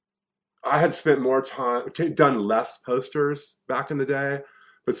I had spent more time, done less posters back in the day,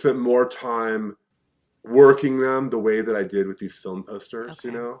 but spent more time working them the way that I did with these film posters,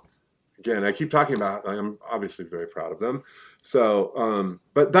 Okay. Again, I keep talking about, I'm obviously very proud of them. So,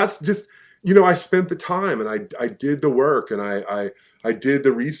 but that's just, I spent the time and I did the work and I did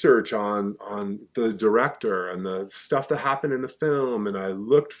the research on the director and the stuff that happened in the film. And I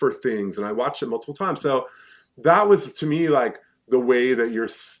looked for things and I watched it multiple times. So that was to me like the way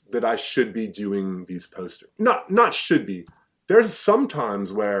that I should be doing these posters. Not should be. There's some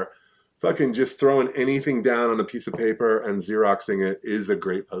times where fucking just throwing anything down on a piece of paper and Xeroxing it is a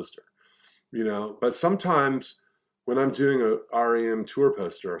great poster, but sometimes when I'm doing a REM tour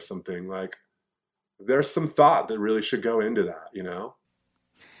poster or something, like there's some thought that really should go into that,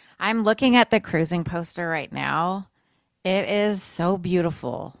 I'm looking at the Cruising poster right now. It is so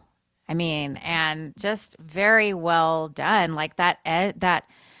beautiful. I mean, and just very well done. Like that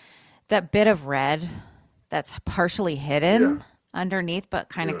that bit of red that's partially hidden underneath, but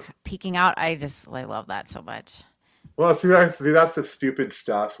kind of peeking out. I love that so much. Well, that's the stupid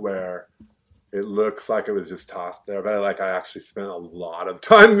stuff where it looks like it was just tossed there, but I actually spent a lot of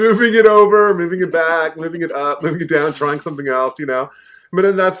time moving it over, moving it back, moving it up, moving it down, trying something else, But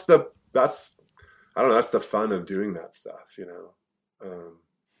then that's the fun of doing that stuff,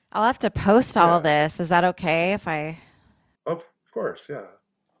 I'll have to post all of this. Is that okay if I? Oh, of course, yeah.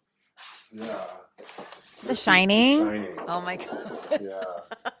 Yeah. The Shining. Oh my God. Yeah.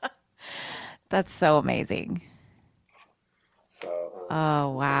 That's so amazing. So.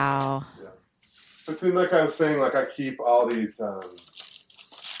 Oh wow. Yeah. It seemed like I was saying, I keep all these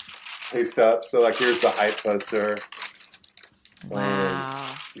paste ups. So here's the hype poster.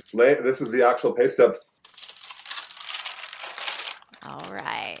 Wow. This is the actual paste up. All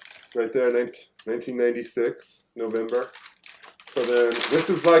right. It's right there, 1996, November. So then this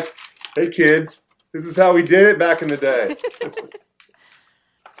is hey kids, this is how we did it back in the day.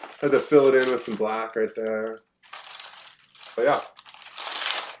 Had to fill it in with some black right there. But yeah.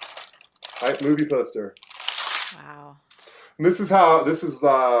 Hype movie poster. Wow. And this is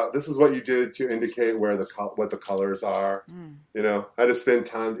what you did to indicate what the colors are. How to spend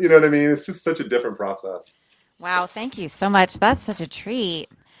time. You know what I mean? It's just such a different process. Wow, thank you so much. That's such a treat.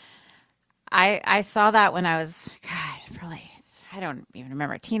 I saw that when I was, probably, I don't even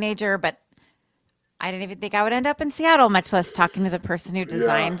remember, a teenager, but I didn't even think I would end up in Seattle, much less talking to the person who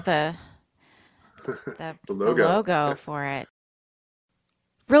designed the logo for it.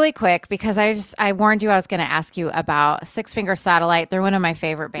 Really quick, because I warned you I was going to ask you about Six Finger Satellite. They're one of my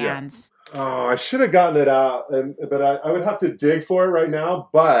favorite bands. Yeah. Oh, I should have gotten it out, but I would have to dig for it right now.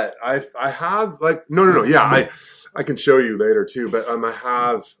 But I have no. Yeah, I can show you later too. But I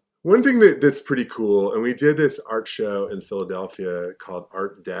have one thing that's pretty cool, and we did this art show in Philadelphia called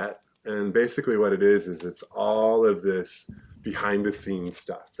Art Debt, and basically what it is it's all of this behind the scenes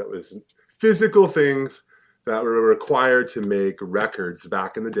stuff that was physical things that were required to make records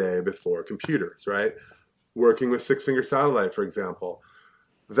back in the day before computers, right? Working with Six Finger Satellite, for example.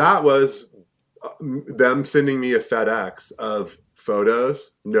 That was them sending me a FedEx of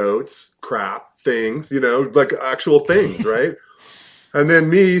photos, notes, crap, things, actual things, right? And then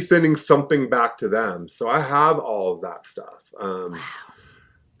me sending something back to them. So I have all of that stuff. Wow.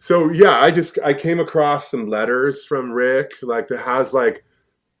 So yeah, I came across some letters from Rick, that has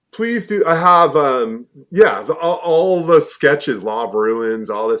please do. I have, all the sketches, Law of Ruins,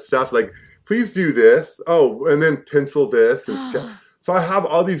 all this stuff. Please do this. Oh, and then pencil this and sketch. So I have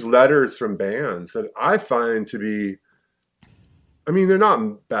all these letters from bands that I find to be, they're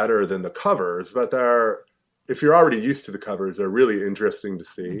not better than the covers, but if you're already used to the covers, they're really interesting to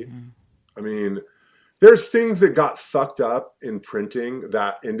see. Mm-hmm. There's things that got fucked up in printing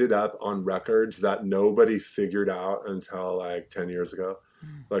that ended up on records that nobody figured out until 10 years ago.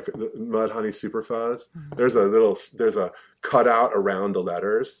 Like the Mudhoney Superfuzz. There's a cutout around the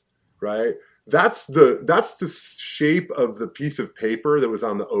letters, right? That's the shape of the piece of paper that was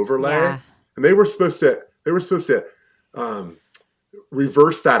on the overlay, and they were supposed to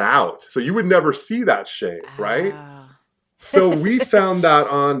reverse that out, so you would never see that shape, right? So we found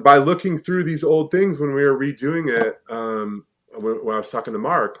that by looking through these old things when we were redoing it. When I was talking to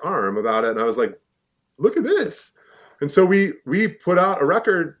Mark Arm about it, and I was like, "Look at this." And so we put out a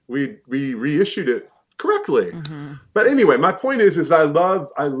record, we reissued it correctly. Mm-hmm. But anyway, my point is I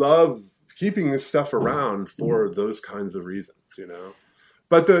love keeping this stuff around for those kinds of reasons,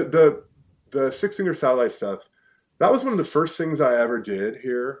 But the Six Finger Satellite stuff, that was one of the first things I ever did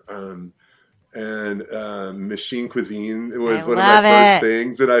here. And Machine Cuisine was one of my first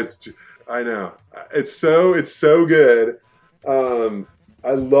things, and I know it's so good.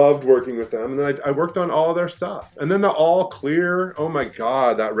 I loved working with them, and then I worked on all their stuff, and then the All Clear. Oh my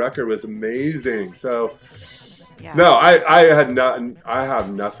God, that record was amazing. So, no, I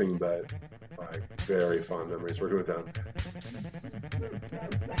have nothing but very fond memories working with them.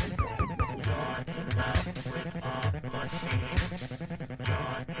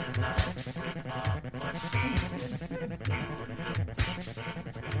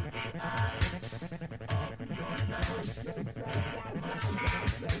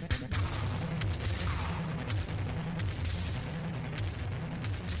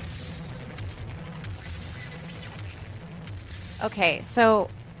 Okay, so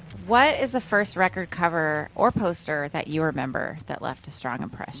what is the first record cover or poster that you remember that left a strong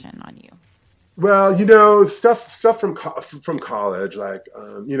impression on you? Well, stuff from college,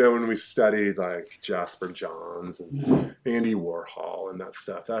 when we studied Jasper Johns and Andy Warhol and that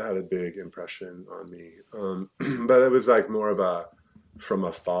stuff, that had a big impression on me. But it was more of a from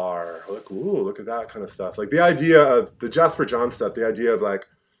afar. Like, ooh, look at that kind of stuff. Like the idea of the Jasper John stuff, the idea of like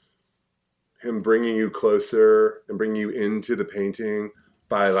him bringing you closer and bringing you into the painting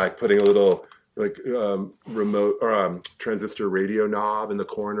by like putting a little like remote or transistor radio knob in the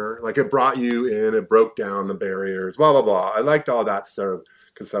corner. Like it brought you in, it broke down the barriers, blah, blah, blah. I liked all that sort of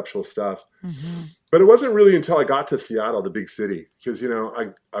conceptual stuff. Mm-hmm. But it wasn't really until I got to Seattle, the big city, because, you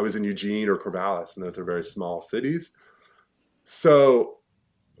know, I was in Eugene or Corvallis, and those are very small cities. So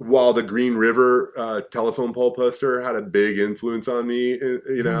while the Green River telephone pole poster had a big influence on me,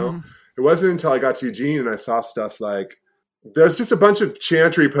 you know, it wasn't until I got to Eugene and I saw stuff like, there's just a bunch of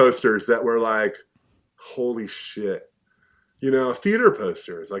Chantry posters that were like, holy shit. You know, theater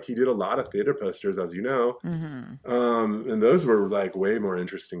posters. Like he did a lot of theater posters, as you know. Mm-hmm. And those were like way more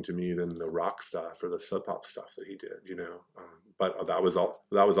interesting to me than the rock stuff or the sub pop stuff that he did, you know. But that was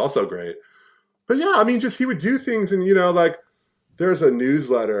also great. But yeah, I mean, just he would do things, and you know, like there's a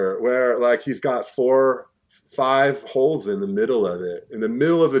newsletter where like he's got 4-5 holes in the middle of it, in the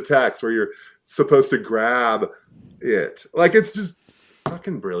middle of the text where you're supposed to grab it. Like it's just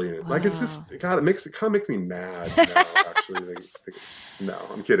fucking brilliant. Wow. Like it's just, God, it kind of makes me mad now, actually. No,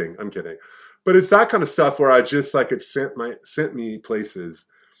 I'm kidding. But it's that kind of stuff where I just like, it sent me places.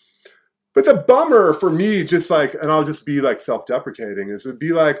 But the bummer for me, just like, and I'll just be like self-deprecating, is it'd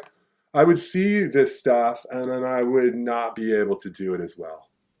be like, I would see this stuff and then I would not be able to do it as well.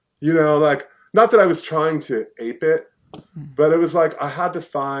 You know, like, not that I was trying to ape it, but it was like, I had to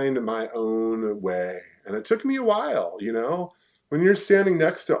find my own way. And it took me a while, you know? When you're standing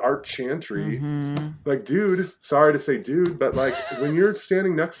next to Art Chantry, like, dude, sorry to say dude, but like when you're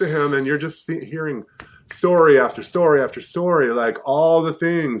standing next to him and you're just hearing story after story after story, like all the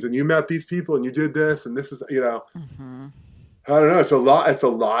things, and you met these people and you did this and this is, you know, I don't know. It's a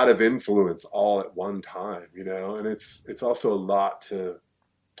lot of influence all at one time, you know, and it's also a lot to,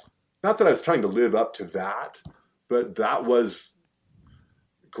 not that I was trying to live up to that, but that was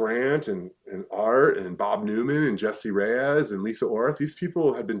Grant and Art and Bob Newman and Jesse Reyes and Lisa Orth. These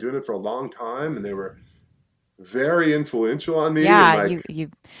people had been doing it for a long time, and they were very influential on me. Yeah, and like, you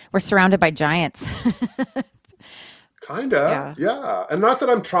were surrounded by giants. Kinda, yeah. And not that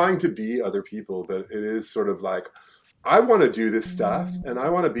I'm trying to be other people, but it is sort of like, I want to do this stuff, and I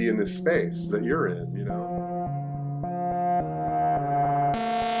want to be in this space that you're in, you know?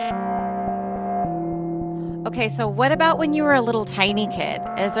 Okay, so what about when you were a little tiny kid?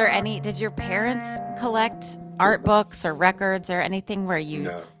 Did your parents collect art books or records or anything where you...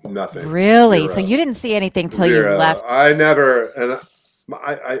 No, nothing. Really? Zero. So you didn't see anything till you left? I never, and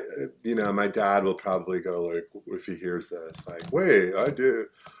I, you know, my dad will probably go like, if he hears this, like, wait,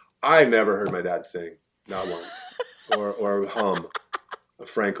 I never heard my dad sing, not once, or hum,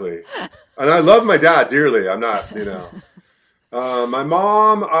 frankly. And I love my dad dearly. I'm not, you know... my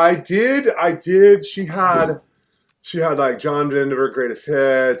mom, I did. She had like John Denver Greatest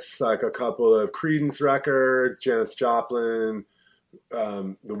Hits, like a couple of Creedence records, Janis Joplin,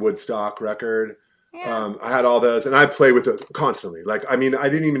 the Woodstock record. Yeah. I had all those, and I played with it constantly. Like, I mean, I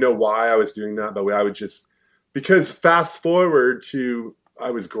didn't even know why I was doing that, but I would just, because fast forward to, I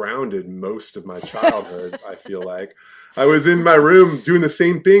was grounded most of my childhood. I feel like I was in my room doing the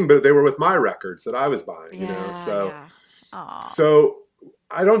same thing, but they were with my records that I was buying, you know? So. Yeah. Aww. So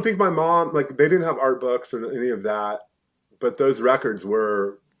I don't think my mom, like, they didn't have art books or any of that, but those records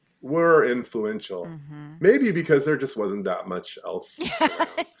were influential. Maybe because there just wasn't that much else.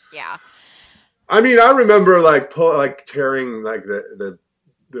 Yeah. I mean, I remember like tearing like the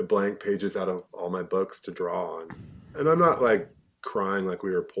blank pages out of all my books to draw on, and I'm not like crying like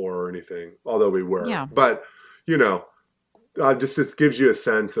we were poor or anything, although we were. Yeah. But you know, just gives you a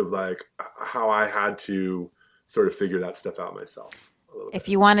sense of like how I had to sort of figure that stuff out myself a little bit. If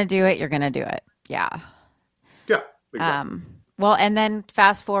you want to do it, you're going to do it. Yeah. Yeah. Exactly. Well, and then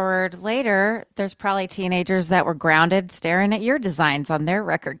fast forward later, there's probably teenagers that were grounded staring at your designs on their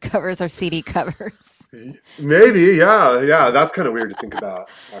record covers or CD covers. Maybe. Yeah. That's kind of weird to think about,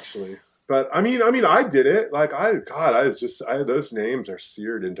 actually. But I mean, I did it. Like those names are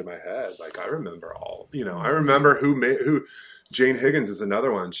seared into my head. Like I remember all, you know, I remember who Jane Higgins is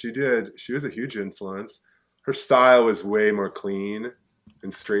another one. She was a huge influence. Her style was way more clean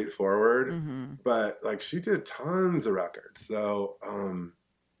and straightforward, but like she did tons of records. So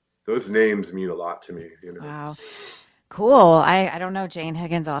those names mean a lot to me, you know. Wow. Cool. I don't know Jane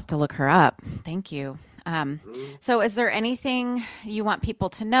Higgins. I'll have to look her up. Thank you. So is there anything you want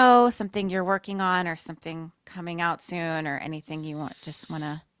people to know, something you're working on or something coming out soon or anything you want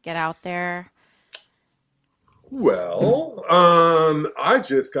to get out there? Well, I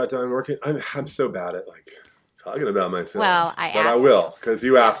just got done working. I'm so bad at like talking about myself. Well, but I will, because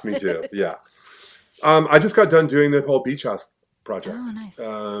you asked me to. Yeah. I just got done doing the whole Beach House project. Oh, nice.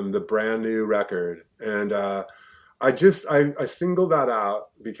 The brand new record. And I singled that out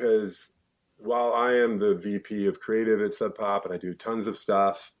because while I am the VP of creative at Sub Pop and I do tons of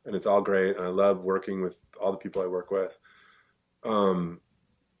stuff and it's all great and I love working with all the people I work with,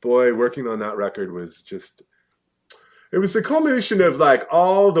 boy, working on that record was just, it was a culmination of like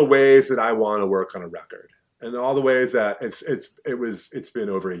all the ways that I want to work on a record and all the ways that it's been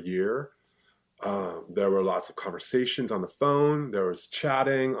over a year. There were lots of conversations on the phone. There was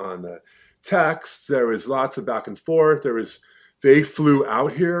chatting on the text. There was lots of back and forth. They flew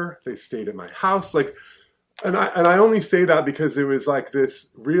out here. They stayed at my house. And I only say that because it was like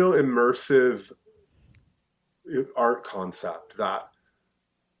this real immersive art concept that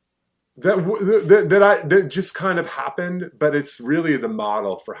just kind of happened, but it's really the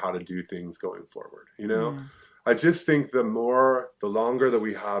model for how to do things going forward. You know, I just think the longer that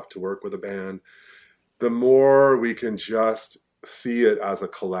we have to work with a band, the more we can just see it as a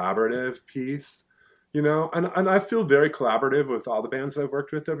collaborative piece. You know, and I feel very collaborative with all the bands I've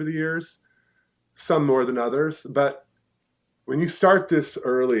worked with over the years, some more than others. But when you start this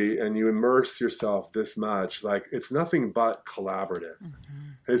early and you immerse yourself this much, like it's nothing but collaborative.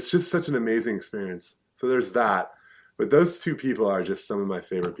 Mm-hmm. It's just such an amazing experience. So there's that. But those two people are just some of my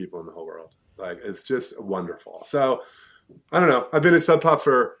favorite people in the whole world. Like it's just wonderful. So I don't know. I've been at Sub Pop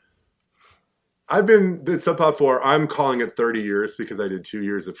for, I'm calling it 30 years because I did 2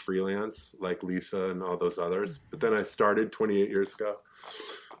 years of freelance like Lisa and all those others. But then I started 28 years ago.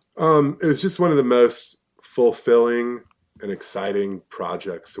 It was just one of the most fulfilling and exciting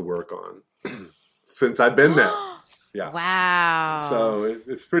projects to work on since I've been there. Yeah. Wow. So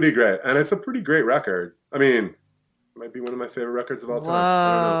it's pretty great. And it's a pretty great record. I mean, it might be one of my favorite records of all time.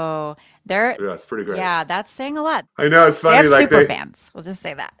 Whoa. Yeah, it's pretty great. Yeah, that's saying a lot. I know, it's funny. They have super fans. We'll just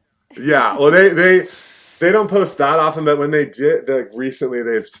say that. Yeah, well, they don't post that often, but when they did, recently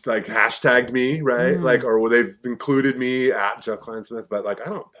they've like hashtagged me, right? Like, or they've included me at Jeff Kleinsmith, but like I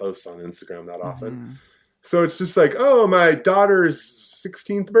don't post on Instagram that often. So it's just like, oh, my daughter's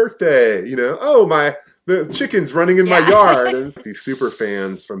 16th birthday, you know? Oh, the chicken's running in my yard. And these super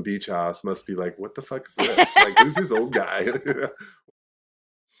fans from Beach House must be like, what the fuck is this? Like, who's this old guy?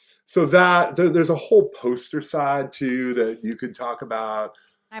 So there's a whole poster side too that you could talk about.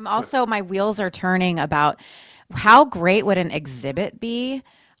 My wheels are turning about how great would an exhibit be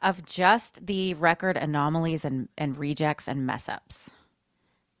of just the record anomalies and rejects and mess ups.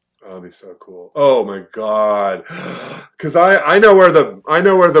 Oh, that'd be so cool. Oh my God. Cause I know where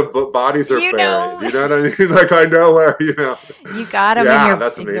the bodies are buried. You know what I mean? Like I know where, you know. You got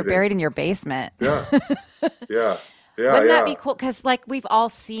them they're buried in your basement. Yeah. Yeah. Yeah. Wouldn't that be cool? Cause like we've all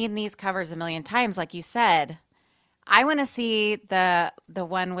seen these covers a million times, like you said. I want to see the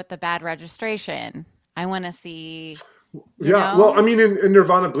one with the bad registration. I want to see. You know? Well, I mean, in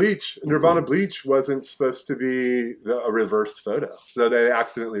Nirvana Bleach wasn't supposed to be a reversed photo, so they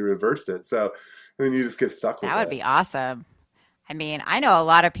accidentally reversed it. So then you just get stuck with it. That would be awesome. I mean, I know a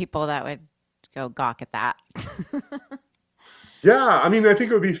lot of people that would go gawk at that. Yeah, I mean, I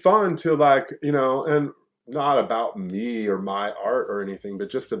think it would be fun to like, you know, and not about me or my art or anything, but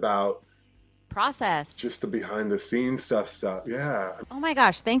just about process, just the behind the scenes stuff. Yeah. Oh my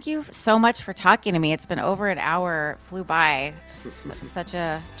gosh, thank you so much for talking to me. It's been over an hour, flew by. Such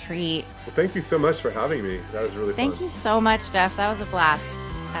a treat. Well, thank you so much for having me. That was really fun. Thank you so much, Jeff. That was a blast.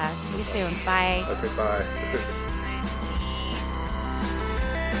 See you soon. Bye. Okay, bye.